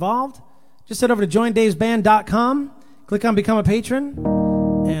getting involved, just head over to joindavesband.com, click on Become a Patron,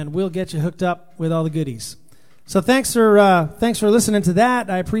 and we'll get you hooked up with all the goodies. So thanks for listening to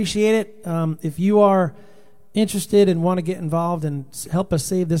that. I appreciate it. If you are interested and want to get involved and help us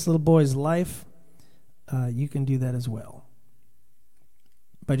save this little boy's life, you can do that as well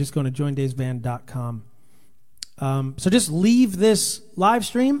by just going to joindavesband.com. So just leave this live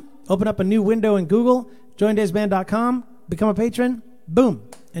stream, open up a new window in Google, joindavesband.com, become a patron, boom,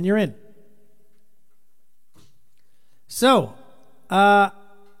 and you're in. So I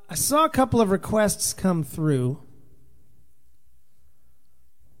saw a couple of requests come through,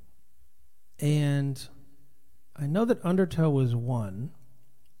 and I know that Undertow was one.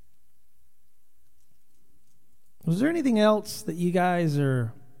 Was there anything else that you guys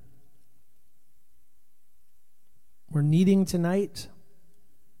were needing tonight?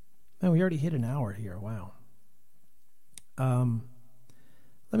 Man, we already hit an hour here. Wow.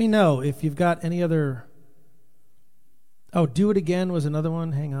 Let me know if you've got any other. Oh, Do It Again was another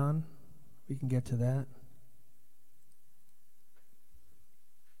one. Hang on. We can get to that.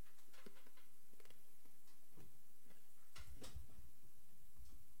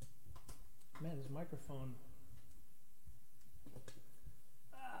 Man, this microphone.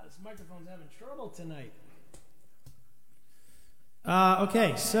 This microphone's having trouble tonight.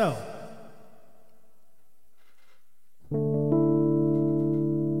 Okay, so.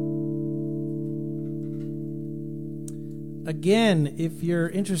 Again, if you're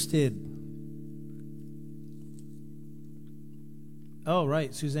interested. Oh,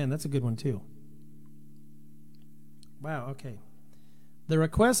 right, Suzanne, that's a good one too. Wow, okay. The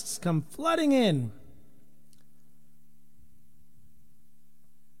requests come flooding in.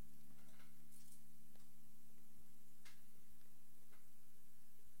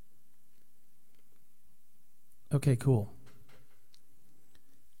 Okay, cool.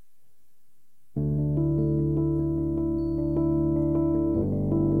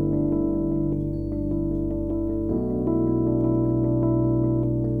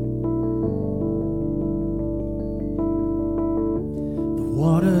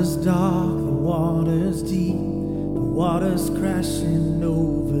 Water's dark, the water's deep, the water's crashing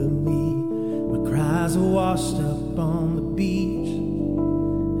over me. My cries are washed up on the beach,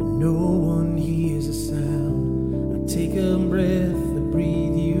 and no one hears a sound. I take a breath to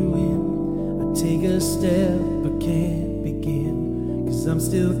breathe you in, I take a step but can't begin, 'cause I'm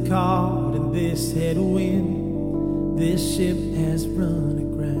still caught in this headwind. This ship has run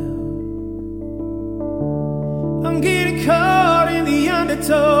aground. I'm getting caught in the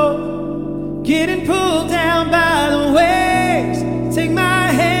undertow, getting pulled down by the waves. Take my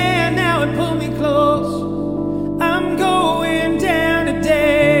hand now and pull me close. I'm going down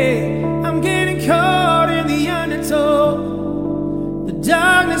today. I'm getting caught in the undertow. The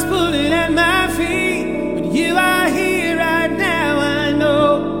darkness pulling at my feet, but you are here right now, I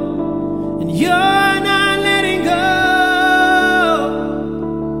know. And you're not letting go.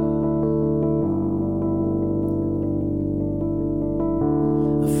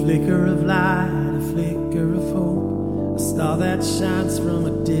 Flicker of light, a flicker of hope, a star that shines from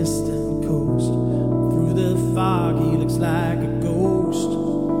a distant coast. Through the fog he looks like a ghost,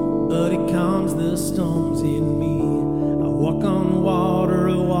 but it calms the storms in me. I walk on water,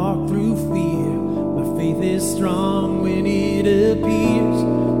 I walk through fear. My faith is strong when it appears.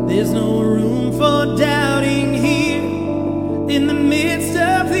 There's no room for doubting here. In the midst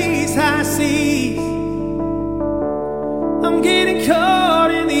of these high seas, I'm getting caught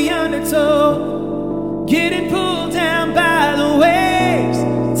in the undertow, getting pulled down by the waves.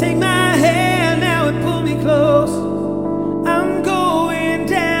 Take my hand now and pull me close. I'm going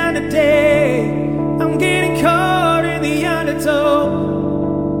down today. I'm getting caught in the undertow.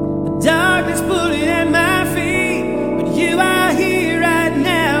 The darkness pulling at my feet, but you are here right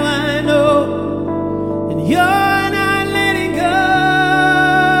now, I know. And you're not letting go.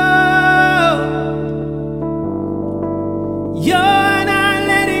 You're not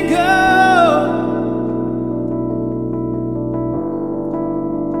letting go.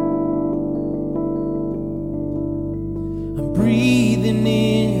 I'm breathing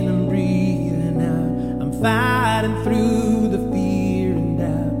in, I'm breathing out. I'm fighting through the fear and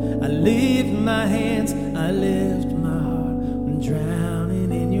doubt. I lift my hands, I lift my heart. I'm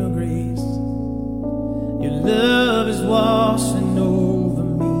drowning in your grace. Your love is washing over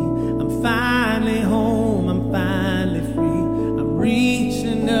me. I'm finally home, I'm finally free. I'm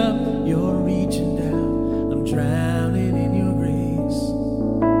reaching up, you're reaching down. I'm drowning in your grace.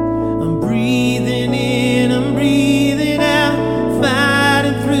 I'm breathing in, I'm breathing out.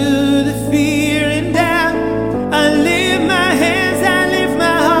 Fighting through the fear and doubt. I lift my hands, I lift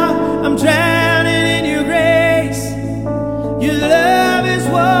my heart. I'm drowning in your grace. Your love is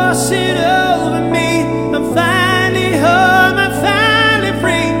washing over me. I'm finally home, I'm finally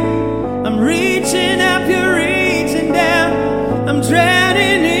free. I'm reaching up, you're reaching down. I'm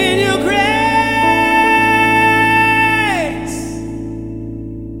drowning in your grace.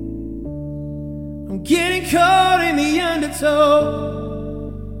 I'm getting caught in the undertow,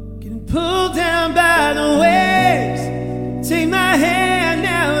 getting pulled down by the waves. Take my hand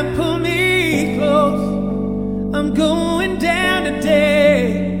now and pull me close. I'm going down today.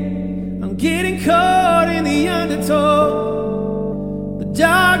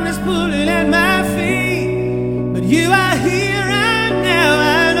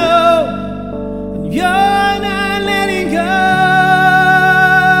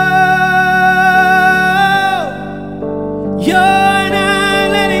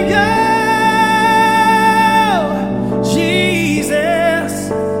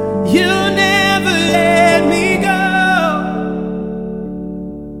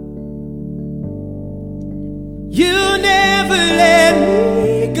 never let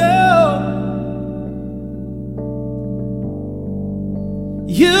me go.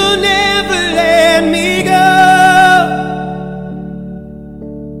 You never let me go.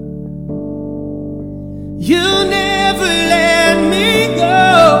 You never let me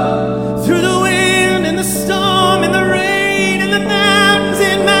go. Through the wind and the storm and the rain and the mountains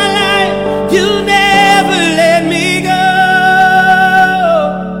in my life, you never let me go.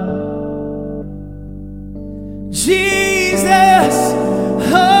 Jesus,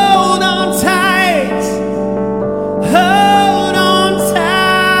 hold on tight. Hold on tight.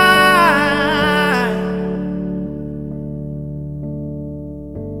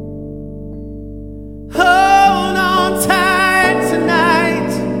 Hold on tight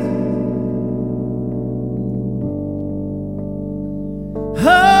tonight.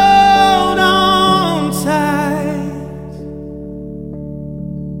 Hold on tight.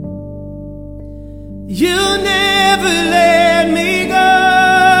 You never let me go.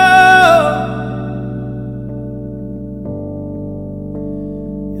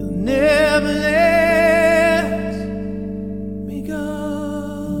 You'll never let me go.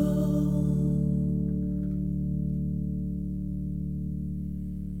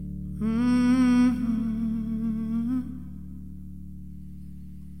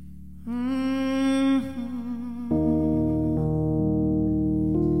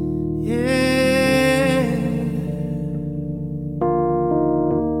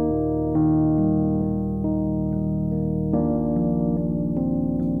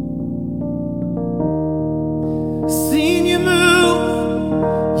 Seen you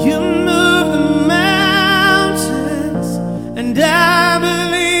move the mountains, and I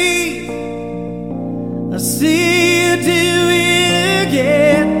believe I see you do it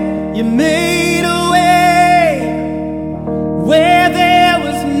again. You made a way where there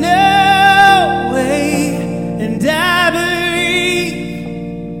was no way, and I believe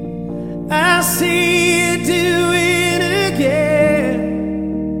I see you do it again.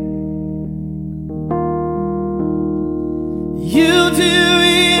 You do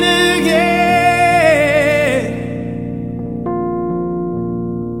it again.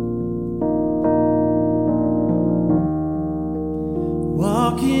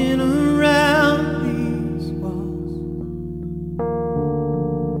 Walking around these walls,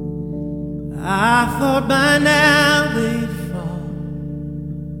 I thought by now they'd fall,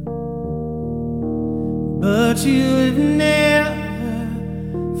 but you have never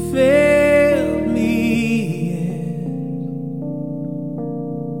failed me yet.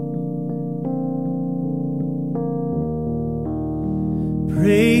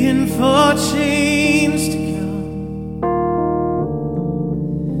 Praying for change to come,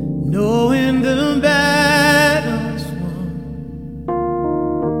 knowing the battle's won,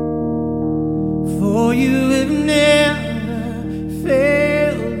 for you have never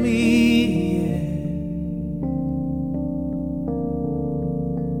failed me yet.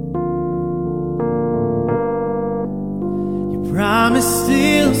 Your promise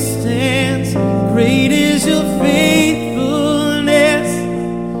still stands. Great is your faithfulness,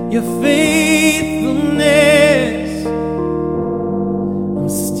 your faithfulness. I'm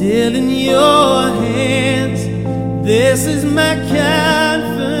still in your hands. This is my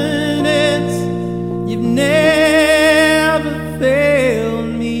confidence. You've never failed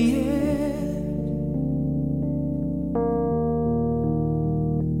me yet.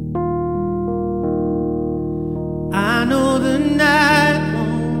 I know the night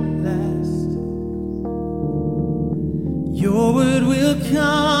won't last. Your word will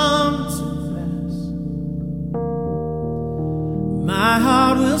come to pass. My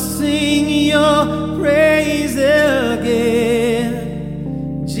heart will sing your praise again.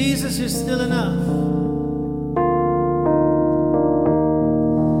 Jesus, you're still enough.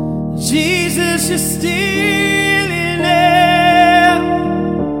 Jesus, you're still enough.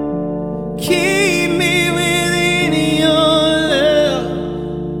 Keep me within your love.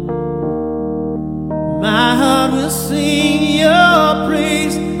 My heart will sing your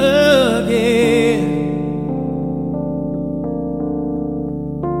praise again.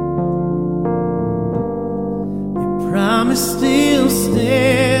 Your promise still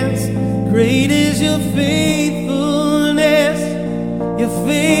stands. Great is your faithfulness, your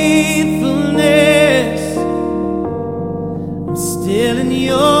faithfulness. I'm still in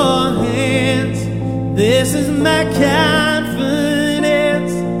your hands. This is my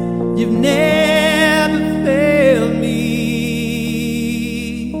confidence. You've never failed me.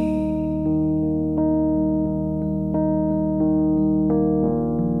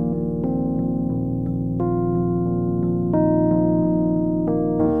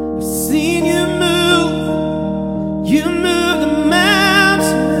 I've seen you move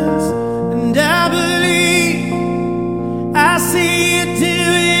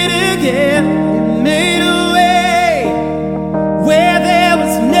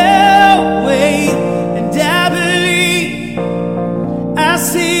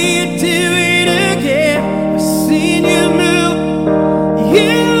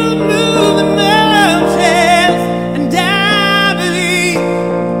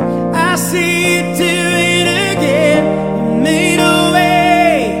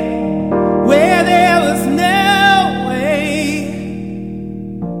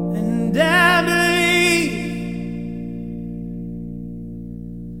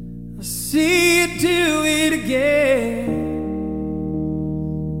I see you do it again.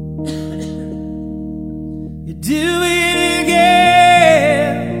 You do it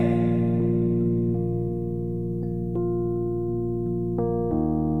again.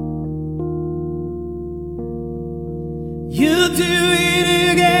 You do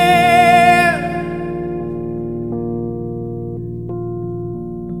it again.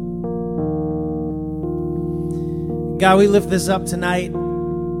 God, we lift this up tonight.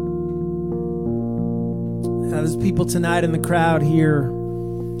 There's people tonight in the crowd here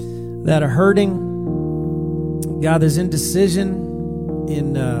that are hurting. God, there's indecision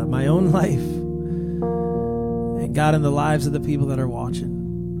in my own life. And God, in the lives of the people that are watching.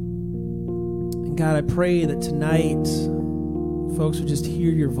 And God, I pray that tonight folks would just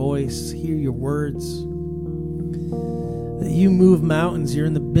hear your voice, hear your words. That you move mountains. You're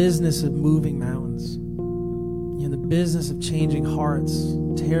in the business of moving mountains. You're in the business of changing hearts,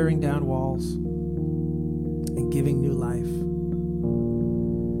 tearing down walls, and giving new life.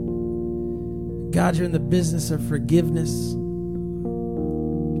 God, you're in the business of forgiveness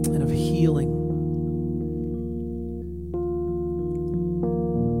and of healing.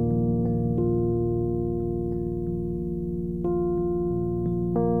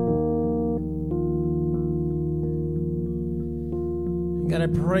 God, I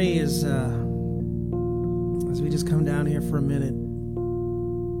pray as we just come down here for a minute,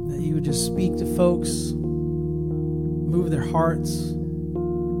 that you would just speak to folks, move their hearts,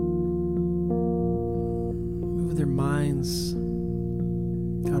 move their minds.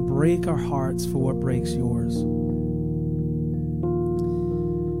 God, break our hearts for what breaks yours.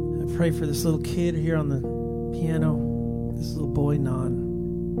 I pray for this little kid here on the piano, this little boy, Nan.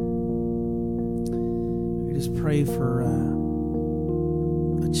 We just pray for a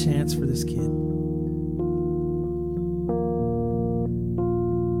chance for this kid.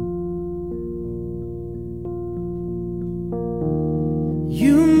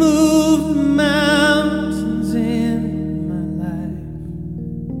 You move the mountains in my life.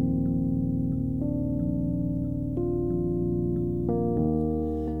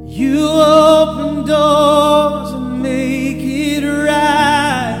 You open doors and make it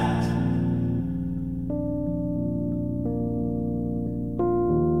right.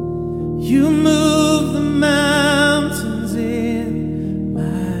 You move the mountains in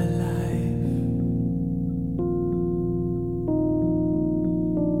my life.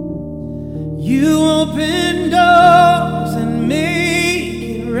 You open doors and make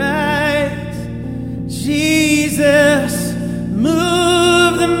it right. Jesus,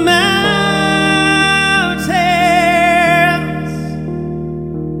 move the mountains.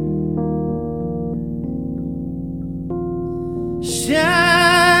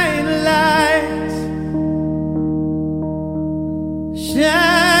 Shine light.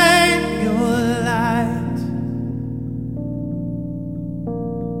 Shine your light.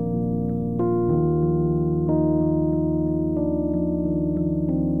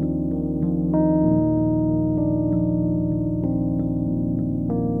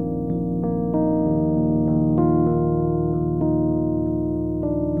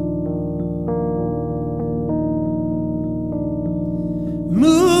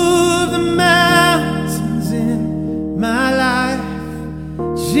 Move the mountains in my life.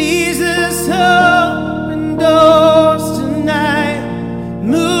 Jesus, open doors tonight.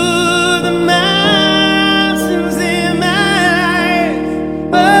 Move the mountains in my life.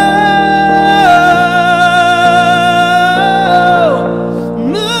 Oh,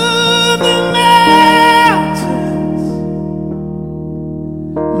 move the mountains.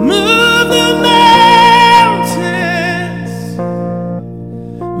 Move the mountains.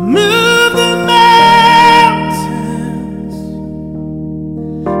 Move the mountains.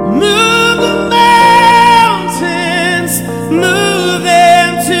 Move the mountains. Move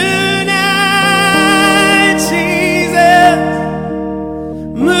them tonight, Jesus.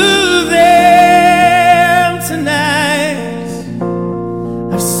 Move them tonight.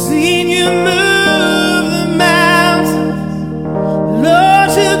 I've seen you move the mountains. Lord,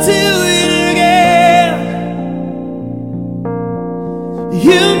 you'll do it again.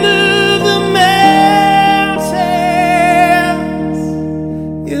 You move the mountains.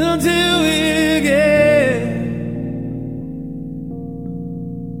 You'll do it again.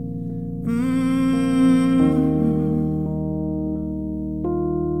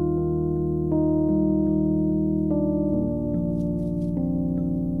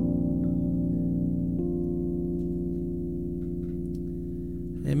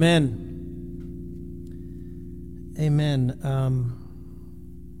 Amen. Amen.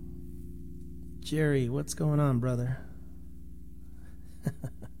 Jerry, what's going on, brother?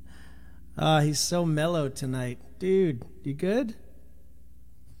 He's so mellow tonight. Dude, you good?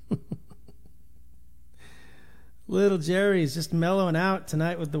 Little Jerry's just mellowing out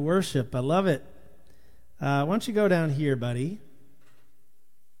tonight with the worship. I love it. Why don't you go down here, buddy?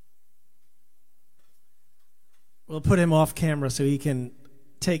 We'll put him off camera so he can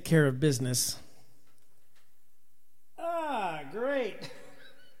take care of business. Ah, great.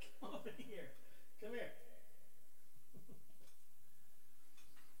 Come over here. Come here.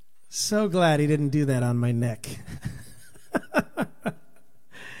 So glad he didn't do that on my neck.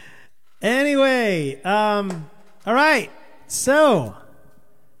 Anyway, all right. So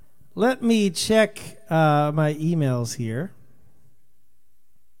let me check my emails here.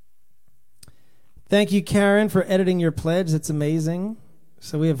 Thank you, Karen, for editing your pledge. That's amazing.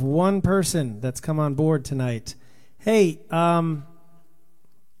 So we have one person that's come on board tonight. Hey,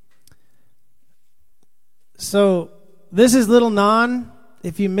 so this is little Nan.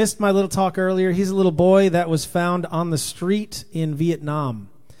 If you missed my little talk earlier, he's a little boy that was found on the street in Vietnam.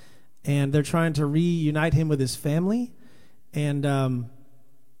 And they're trying to reunite him with his family. And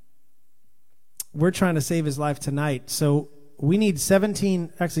we're trying to save his life tonight. So we need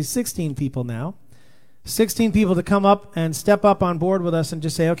 16 people now. 16 people to come up and step up on board with us and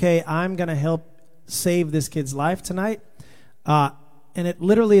just say, okay, I'm going to help save this kid's life tonight. And it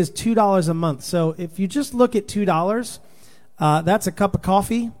literally is $2 a month. So if you just look at $2, that's a cup of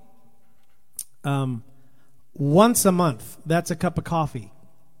coffee. Once a month, that's a cup of coffee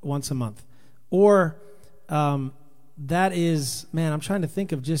once a month. Or that is, man, I'm trying to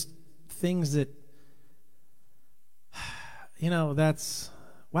think of just things that, that's...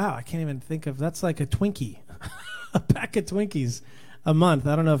 Wow, I can't even think of, that's like a Twinkie, a pack of Twinkies a month.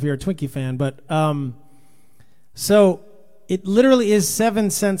 I don't know if you're a Twinkie fan, but so it literally is 7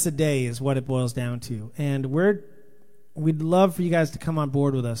 cents a day is what it boils down to. And we'd love for you guys to come on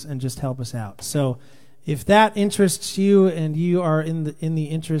board with us and just help us out. So if that interests you and you are in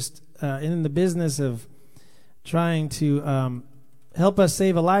the business of trying to help us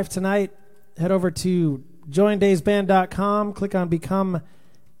save a life tonight, head over to joindaysband.com, click on Become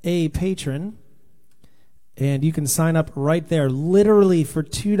a Patron, and you can sign up right there. Literally for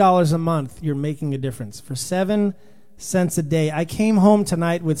 $2 a month, you're making a difference. For 7 cents a day. I came home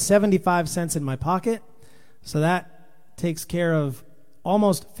tonight with 75 cents in my pocket, so that takes care of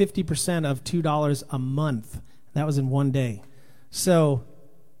almost 50% of $2 a month. That was in one day. So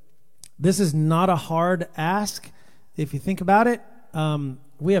this is not a hard ask if you think about it.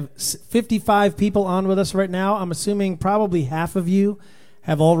 We have 55 people on with us right now. I'm assuming probably half of you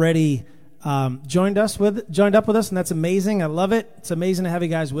have already joined up with us, and that's amazing. I love it. It's amazing to have you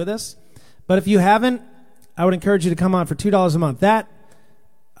guys with us. But if you haven't, I would encourage you to come on for $2 a month. That,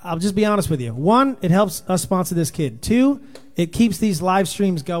 I'll just be honest with you. 1, it helps us sponsor this kid. 2, it keeps these live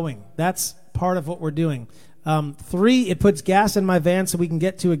streams going. That's part of what we're doing. 3, it puts gas in my van so we can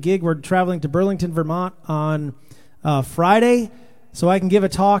get to a gig. We're traveling to Burlington, Vermont on Friday, so I can give a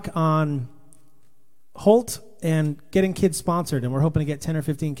talk on Holt and getting kids sponsored, and we're hoping to get 10 or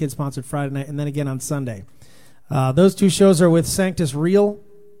 15 kids sponsored Friday night, and then again on Sunday. Those 2 shows are with Sanctus Real,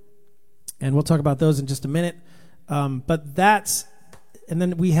 and we'll talk about those in just a minute. But that's, and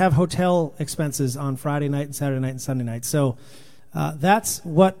then we have hotel expenses on Friday night and Saturday night and Sunday night. So that's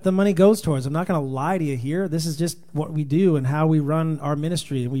what the money goes towards. I'm not going to lie to you here. This is just what we do and how we run our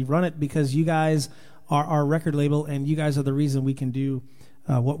ministry, and we run it because you guys are our record label, and you guys are the reason we can do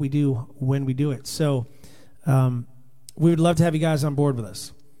what we do when we do it. So we would love to have you guys on board with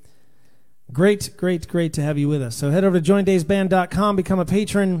us. Great to have you with us. So head over to joindaysband.com, become a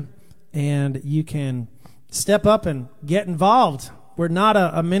patron, and you can step up and get involved. We're not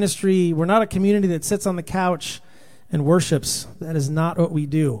a ministry, we're not a community that sits on the couch and worships. That is not what we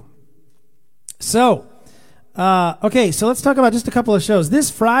do. So, okay, so let's talk about just a couple of shows. This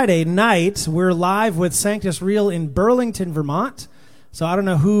Friday night, we're live with Sanctus Real in Burlington, Vermont. So I don't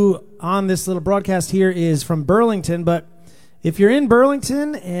know who on this little broadcast here is from Burlington, but if you're in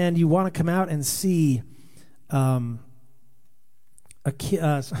Burlington and you want to come out and see a kid,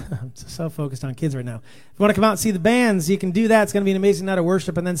 I'm so focused on kids right now. If you want to come out and see the bands, you can do that. It's going to be an amazing night of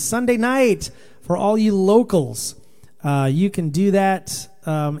worship. And then Sunday night, for all you locals, you can do that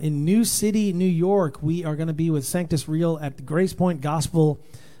in New City, New York. We are going to be with Sanctus Real at the Grace Point Gospel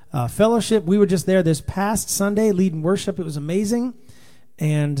Fellowship. We were just there this past Sunday leading worship. It was amazing.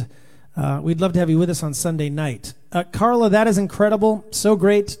 And we'd love to have you with us on Sunday night. Carla, that is incredible. So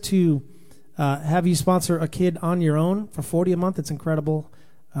great to have you sponsor a kid on your own for $40 a month. It's incredible.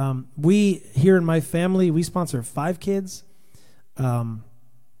 We, here in my family, we sponsor 5 kids.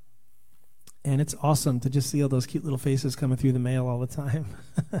 And it's awesome to just see all those cute little faces coming through the mail all the time.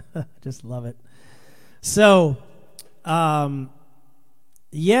 Just love it. So, so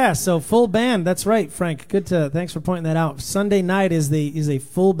full band. That's right, Frank. Thanks for pointing that out. Sunday night is a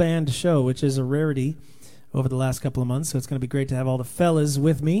full band show, which is a rarity over the last couple of months. So it's going to be great to have all the fellas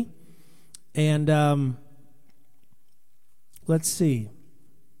with me. And let's see.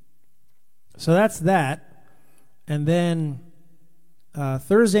 So that's that. And then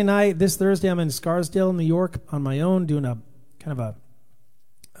Thursday night, this Thursday, I'm in Scarsdale, New York on my own doing a kind of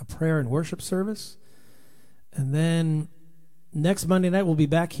a prayer and worship service. And then next Monday night, we'll be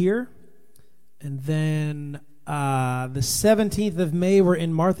back here. And then the 17th of May, we're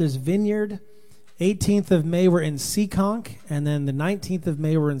in Martha's Vineyard. 18th of May, we're in Seekonk. And then the 19th of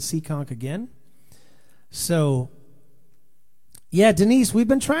May, we're in Seekonk again. So, yeah, Denise, we've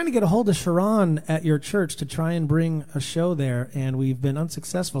been trying to get a hold of Sharon at your church to try and bring a show there, and we've been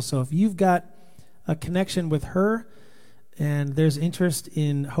unsuccessful. So if you've got a connection with her and there's interest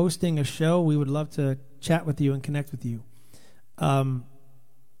in hosting a show, we would love to chat with you and connect with you.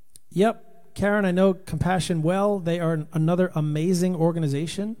 Yep, Karen, I know Compassion well. They are another amazing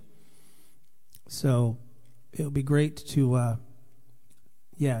organization. So it would be great to,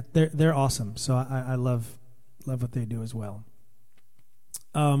 they're awesome. So I love what they do as well.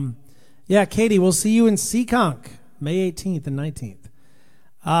 Katie, we'll see you in Seekonk, May 18th and 19th.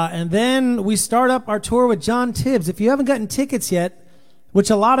 And then we start up our tour with John Tibbs. If you haven't gotten tickets yet, which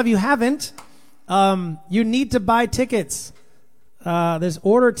a lot of you haven't, you need to buy tickets. There's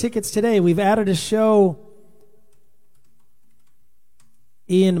order tickets today. We've added a show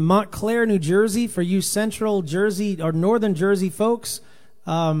in Montclair, New Jersey for you Central Jersey or Northern Jersey folks.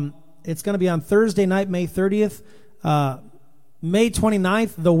 It's going to be on Thursday night, May 30th. May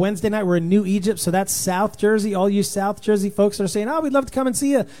 29th, the Wednesday night, we're in New Egypt, so that's South Jersey. All you South Jersey folks are saying, we'd love to come and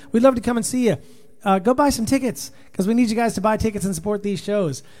see you. We'd love to come and see you. Go buy some tickets, because we need you guys to buy tickets and support these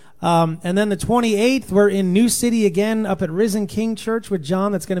shows. And then the 28th, we're in New City again, up at Risen King Church with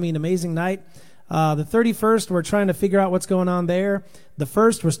John. That's going to be an amazing night. The 31st, we're trying to figure out what's going on there. The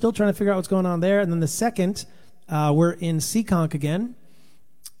 1st, we're still trying to figure out what's going on there. And then the 2nd, we're in Seekonk again.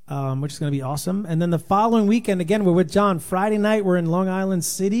 Which is going to be awesome. And then the following weekend, again, we're with John. Friday night, we're in Long Island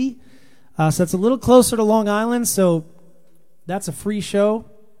City. So that's a little closer to Long Island, so that's a free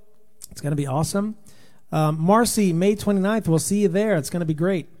show. It's going to be awesome. Marcy, May 29th, we'll see you there. It's going to be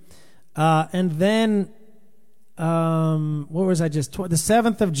great. And then, what was I just? The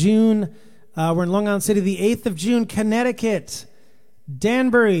 7th of June, we're in Long Island City. The 8th of June, Connecticut.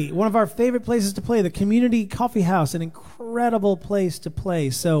 Danbury, one of our favorite places to play, the Community Coffee House, an incredible place to play.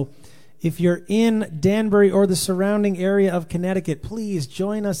 So if you're in Danbury or the surrounding area of Connecticut, please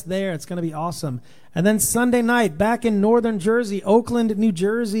join us there. It's going to be awesome. And then Sunday night, back in Northern Jersey, Oakland, New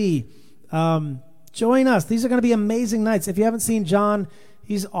Jersey. Join us. These are going to be amazing nights. If you haven't seen John,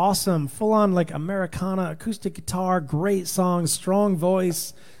 he's awesome. Full-on like Americana, acoustic guitar, great songs, strong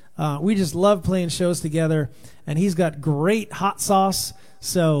voice. We just love playing shows together, and he's got great hot sauce.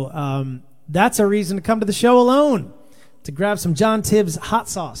 So that's a reason to come to the show alone, to grab some John Tibbs hot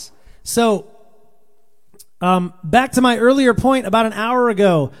sauce. So back to my earlier point about an hour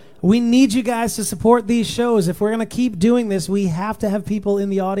ago, we need you guys to support these shows. If we're going to keep doing this, we have to have people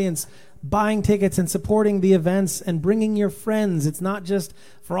in the audience buying tickets and supporting the events and bringing your friends. It's not just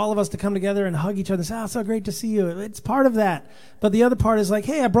for all of us to come together and hug each other and say, so great to see you. It's part of that. But the other part is like,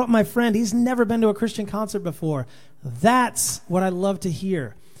 hey, I brought my friend. He's never been to a Christian concert before. That's what I love to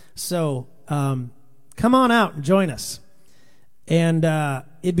hear. So come on out and join us. And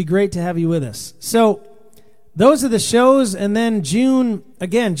it'd be great to have you with us. So those are the shows. And then June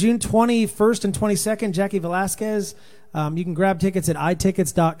 21st and 22nd, Jackie Velasquez. You can grab tickets at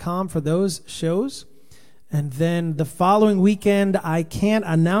itickets.com for those shows. And then the following weekend, I can't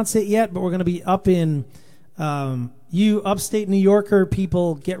announce it yet, but we're going to be up in, you upstate New Yorker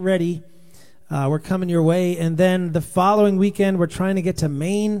people, get ready. We're coming your way. And then the following weekend, we're trying to get to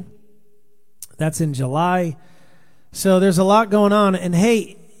Maine. That's in July. So there's a lot going on. And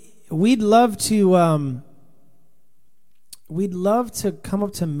hey, we'd love to come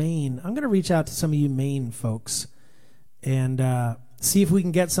up to Maine. I'm going to reach out to some of you Maine folks and see if we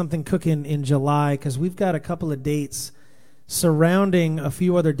can get something cooking in July, because we've got a couple of dates surrounding a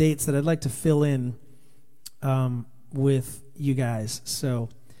few other dates that I'd like to fill in with you guys. So,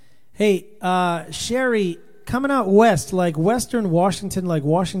 hey, Sherry, coming out west, like Western Washington, like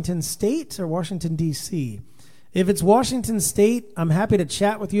Washington State or Washington, D.C.? If it's Washington State, I'm happy to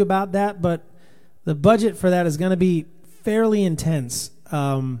chat with you about that, but the budget for that is going to be fairly intense.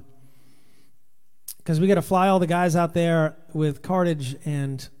 Because we got to fly all the guys out there with cartage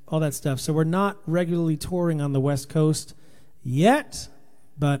and all that stuff. So we're not regularly touring on the West Coast yet,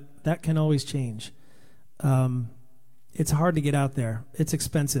 but that can always change. It's hard to get out there. It's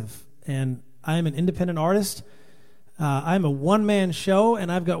expensive. And I'm an independent artist. I'm a one-man show, and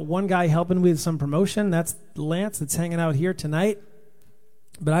I've got one guy helping me with some promotion. That's Lance that's hanging out here tonight.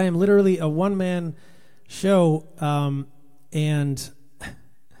 But I am literally a one-man show, and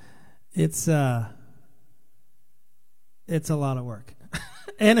it's a lot of work.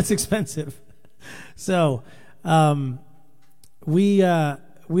 And it's expensive. So we'd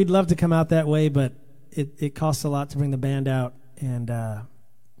love to come out that way, but it costs a lot to bring the band out and all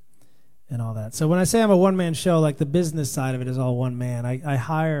that. So when I say I'm a one-man show, like the business side of it is all one man. I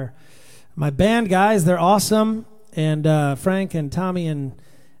hire my band guys. They're awesome. And Frank and Tommy and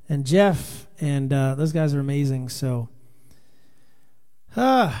Jeff, and those guys are amazing. So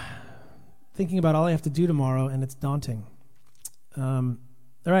thinking about all I have to do tomorrow, and it's daunting.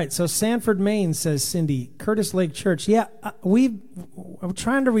 All right, so Sanford, Maine, says Cindy. Curtis Lake Church. Yeah, I'm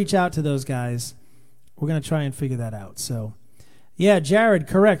trying to reach out to those guys. We're going to try and figure that out. So, yeah, Jared,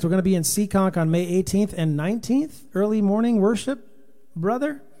 correct. We're going to be in Seekonk on May 18th and 19th, early morning worship,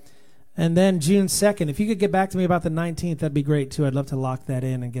 brother. And then June 2nd. If you could get back to me about the 19th, that'd be great, too. I'd love to lock that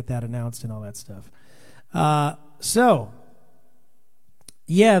in and get that announced and all that stuff. So,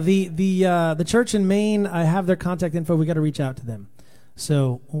 yeah, the church in Maine, I have their contact info. We got to reach out to them.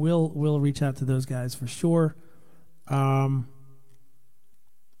 So we'll reach out to those guys for sure. What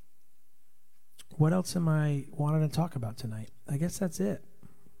else am I wanting to talk about tonight? I guess that's it.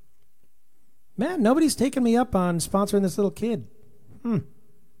 Man, nobody's taken me up on sponsoring this little kid.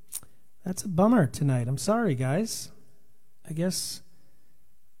 That's a bummer tonight. I'm sorry, guys. I guess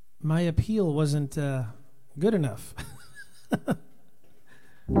my appeal wasn't good enough.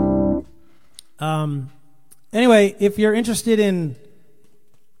 Anyway, if you're interested in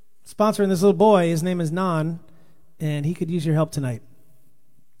sponsoring this little boy, his name is Nan, and he could use your help tonight.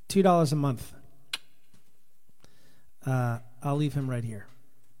 $2 a month. I'll leave him right here.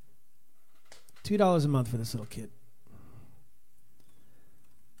 $2 a month for this little kid.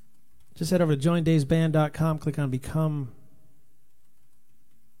 Just head over to joindaysband.com, click on Become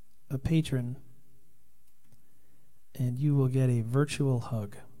a Patron, and you will get a virtual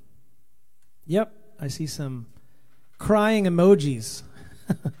hug. Yep, I see some crying emojis.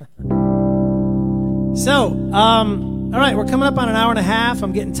 So, all right, we're coming up on an hour and a half.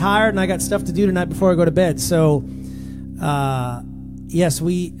 I'm getting tired, and I got stuff to do tonight before I go to bed. So, yes,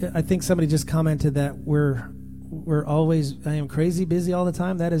 I think somebody just commented that I am crazy busy all the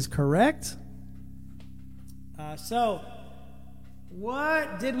time. That is correct. So,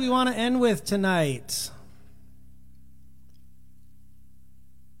 what did we want to end with tonight?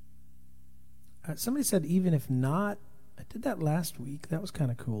 Somebody said, even if not, I did that last week. That was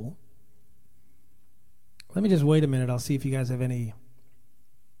kind of cool. Let me just wait a minute. I'll see if you guys have any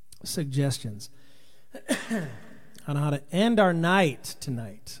suggestions on how to end our night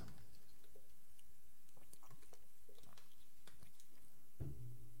tonight.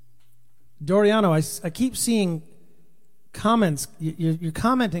 Doriano, I keep seeing comments. You're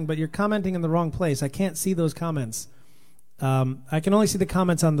commenting, but you're commenting in the wrong place. I can't see those comments. I can only see the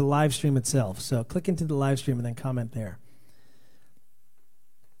comments on the live stream itself. So click into the live stream and then comment there.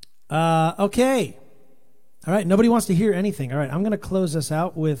 Okay. All right. Nobody wants to hear anything. All right. I'm going to close us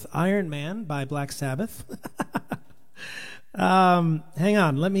out with Iron Man by Black Sabbath. Hang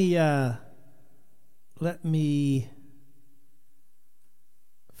on. Let me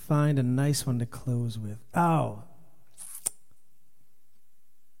find a nice one to close with. Oh.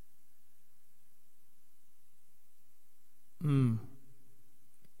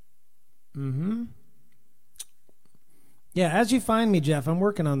 Yeah, As You Find Me, Jeff. I'm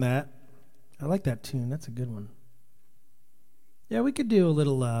working on that. I like that tune. That's a good one. Yeah, we could do a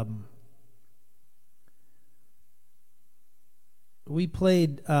little... we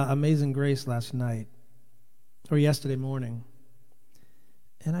played Amazing Grace last night, or yesterday morning.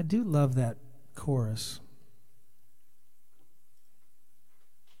 And I do love that chorus.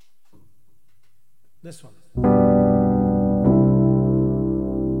 This one.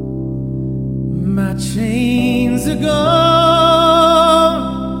 My chains are gone,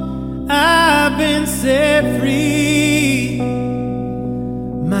 I've been set free.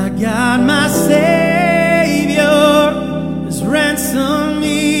 My God, my Savior has ransomed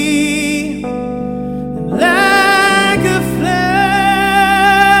me. And like a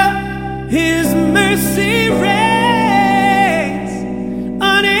flood, His mercy reigns,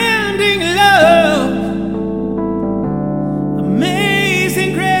 unending love,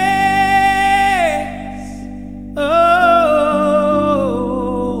 amazing grace. Oh,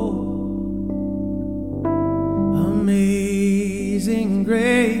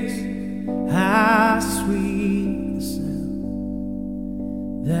 grace, how sweet the sound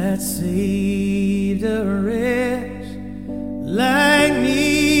that saved a wretch like me.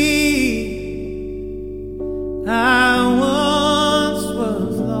 I once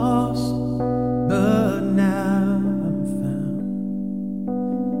was lost, but now I'm found.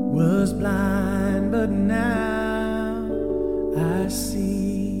 Was blind, but now I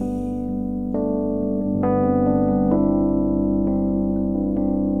see.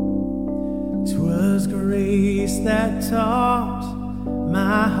 'Twas grace that taught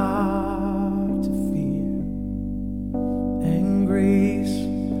my heart to fear, and grace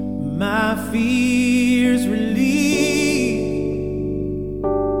my fears relieved.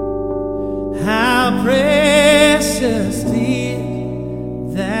 How precious did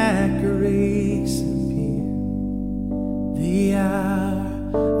that grace appear the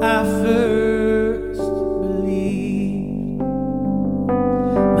hour I first believed.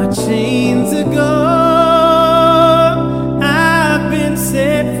 My chains are gone, I've been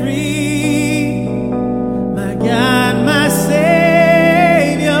set free. My God, my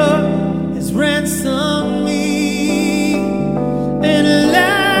Savior has ransomed me. And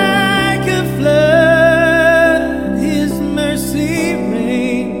like a flood, His mercy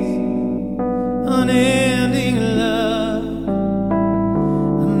reigns. Unending love,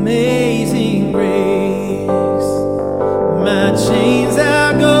 amazing grace. My chains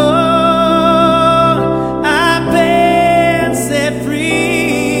are gone, I've been set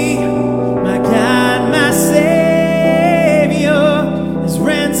free. My God, my Savior has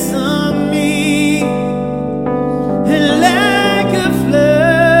ransomed me. And like a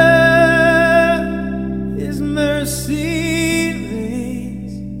flood, His mercy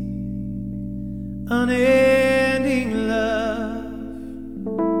reigns. Unending love,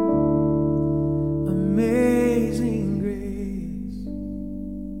 amazing grace.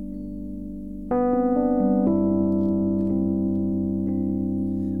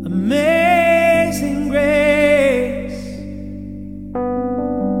 Amazing grace.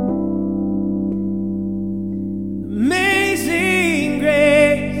 Amazing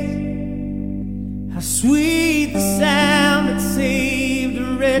grace. How sweet the sound that saved a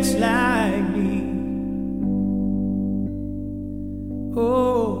wretch like me.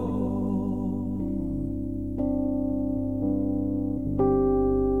 Oh.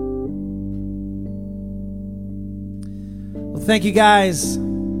 Well, thank you guys.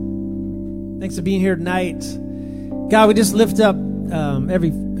 Thanks for being here tonight. God, we just lift up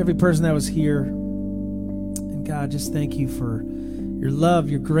every person that was here. And God, just thank you for your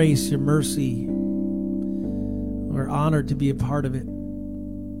love, your grace, your mercy. We're honored to be a part of it.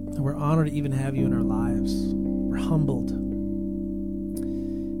 And we're honored to even have you in our lives. We're humbled.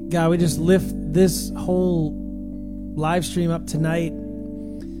 God, we just lift this whole live stream up tonight.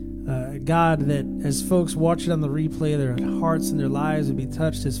 God, that as folks watch it on the replay, their hearts and their lives would be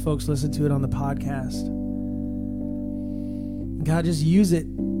touched as folks listen to it on the podcast. God, just use it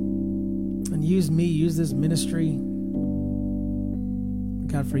and use me, use this ministry,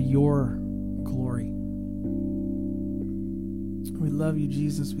 God, for your glory. We love you,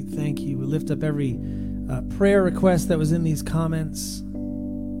 Jesus. We thank you. We lift up every prayer request that was in these comments.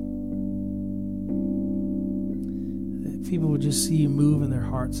 That people would just see you move in their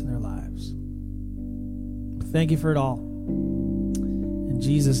hearts and their lives. Thank you for it all. In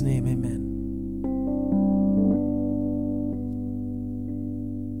Jesus' name, amen.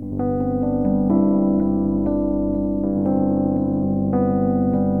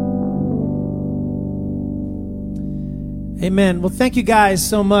 Amen. Well, thank you guys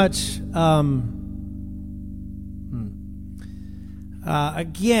so much.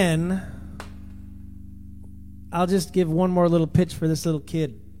 Again, I'll just give one more little pitch for this little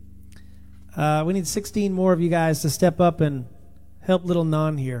kid. We need 16 more of you guys to step up and help little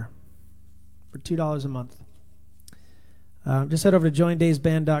Non here for $2 a month. Just head over to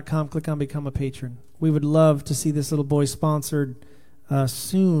joindaysband.com, click on Become a Patron. We would love to see this little boy sponsored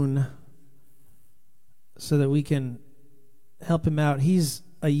soon so that we can help him out. He's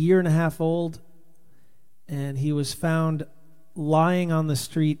a year and a half old, and he was found lying on the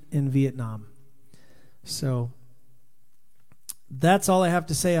street in Vietnam. So that's all I have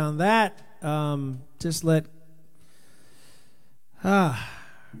to say on that. Just let God,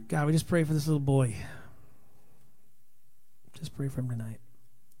 we just pray for this little boy. Just pray for him tonight.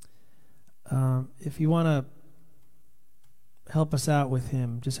 If you want to help us out with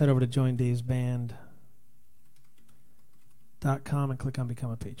him, just head over to joindaysband.com and click on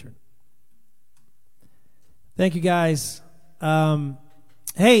Become a Patron. Thank you, guys.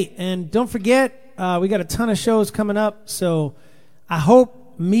 Hey, and don't forget, we got a ton of shows coming up, so I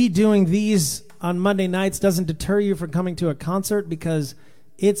hope me doing these on Monday nights doesn't deter you from coming to a concert, because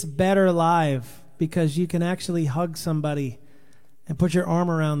it's better live, because you can actually hug somebody and put your arm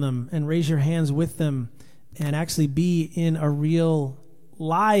around them and raise your hands with them and actually be in a real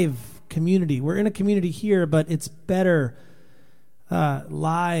live community. We're in a community here, but it's better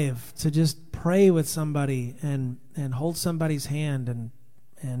live to just pray with somebody and hold somebody's hand and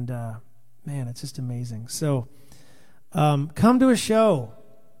man, it's just amazing. So come to a show.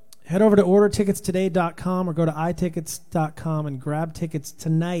 Head over to orderticketstoday.com or go to itickets.com and grab tickets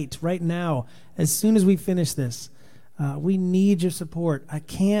tonight, right now, as soon as we finish this. We need your support. I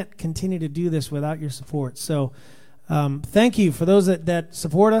can't continue to do this without your support. So thank you for those that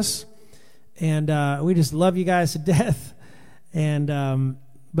support us. And we just love you guys to death. And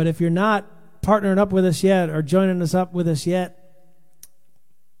but if you're not partnering up with us yet or joining us up with us yet,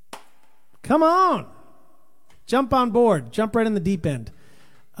 come on. Jump on board. Jump right in the deep end.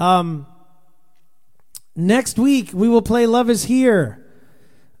 Next week, we will play Love Is Here.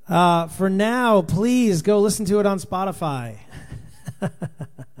 For now, please go listen to it on Spotify.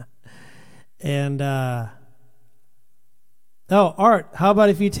 And, Art, how about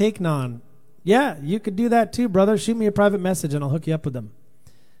if you take Non? Yeah, you could do that too, brother. Shoot me a private message and I'll hook you up with them.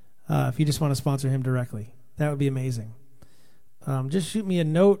 If you just want to sponsor him directly. That would be amazing. Just shoot me a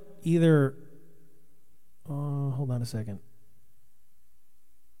note either... hold on a second.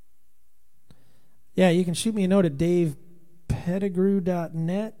 Yeah, you can shoot me a note at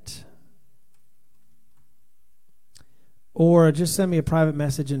davepettigrew.net or just send me a private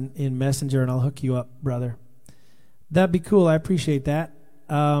message in Messenger and I'll hook you up, brother. That'd be cool. I appreciate that.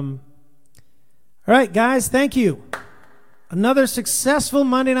 All right, guys, thank you. Another successful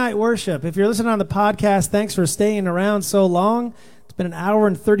Monday Night Worship. If you're listening on the podcast, thanks for staying around so long. It's been 1 hour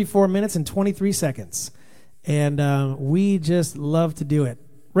and 34 minutes and 23 seconds. And we just love to do it.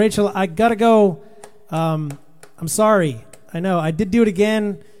 Rachel, I got to go. I'm sorry. I know. I did do it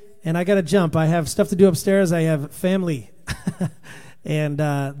again, and I got to jump. I have stuff to do upstairs. I have family. And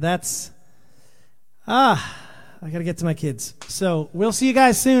that's... I got to get to my kids. So we'll see you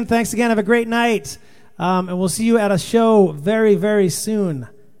guys soon. Thanks again. Have a great night. And we'll see you at a show very, very soon.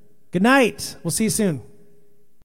 Good night. We'll see you soon.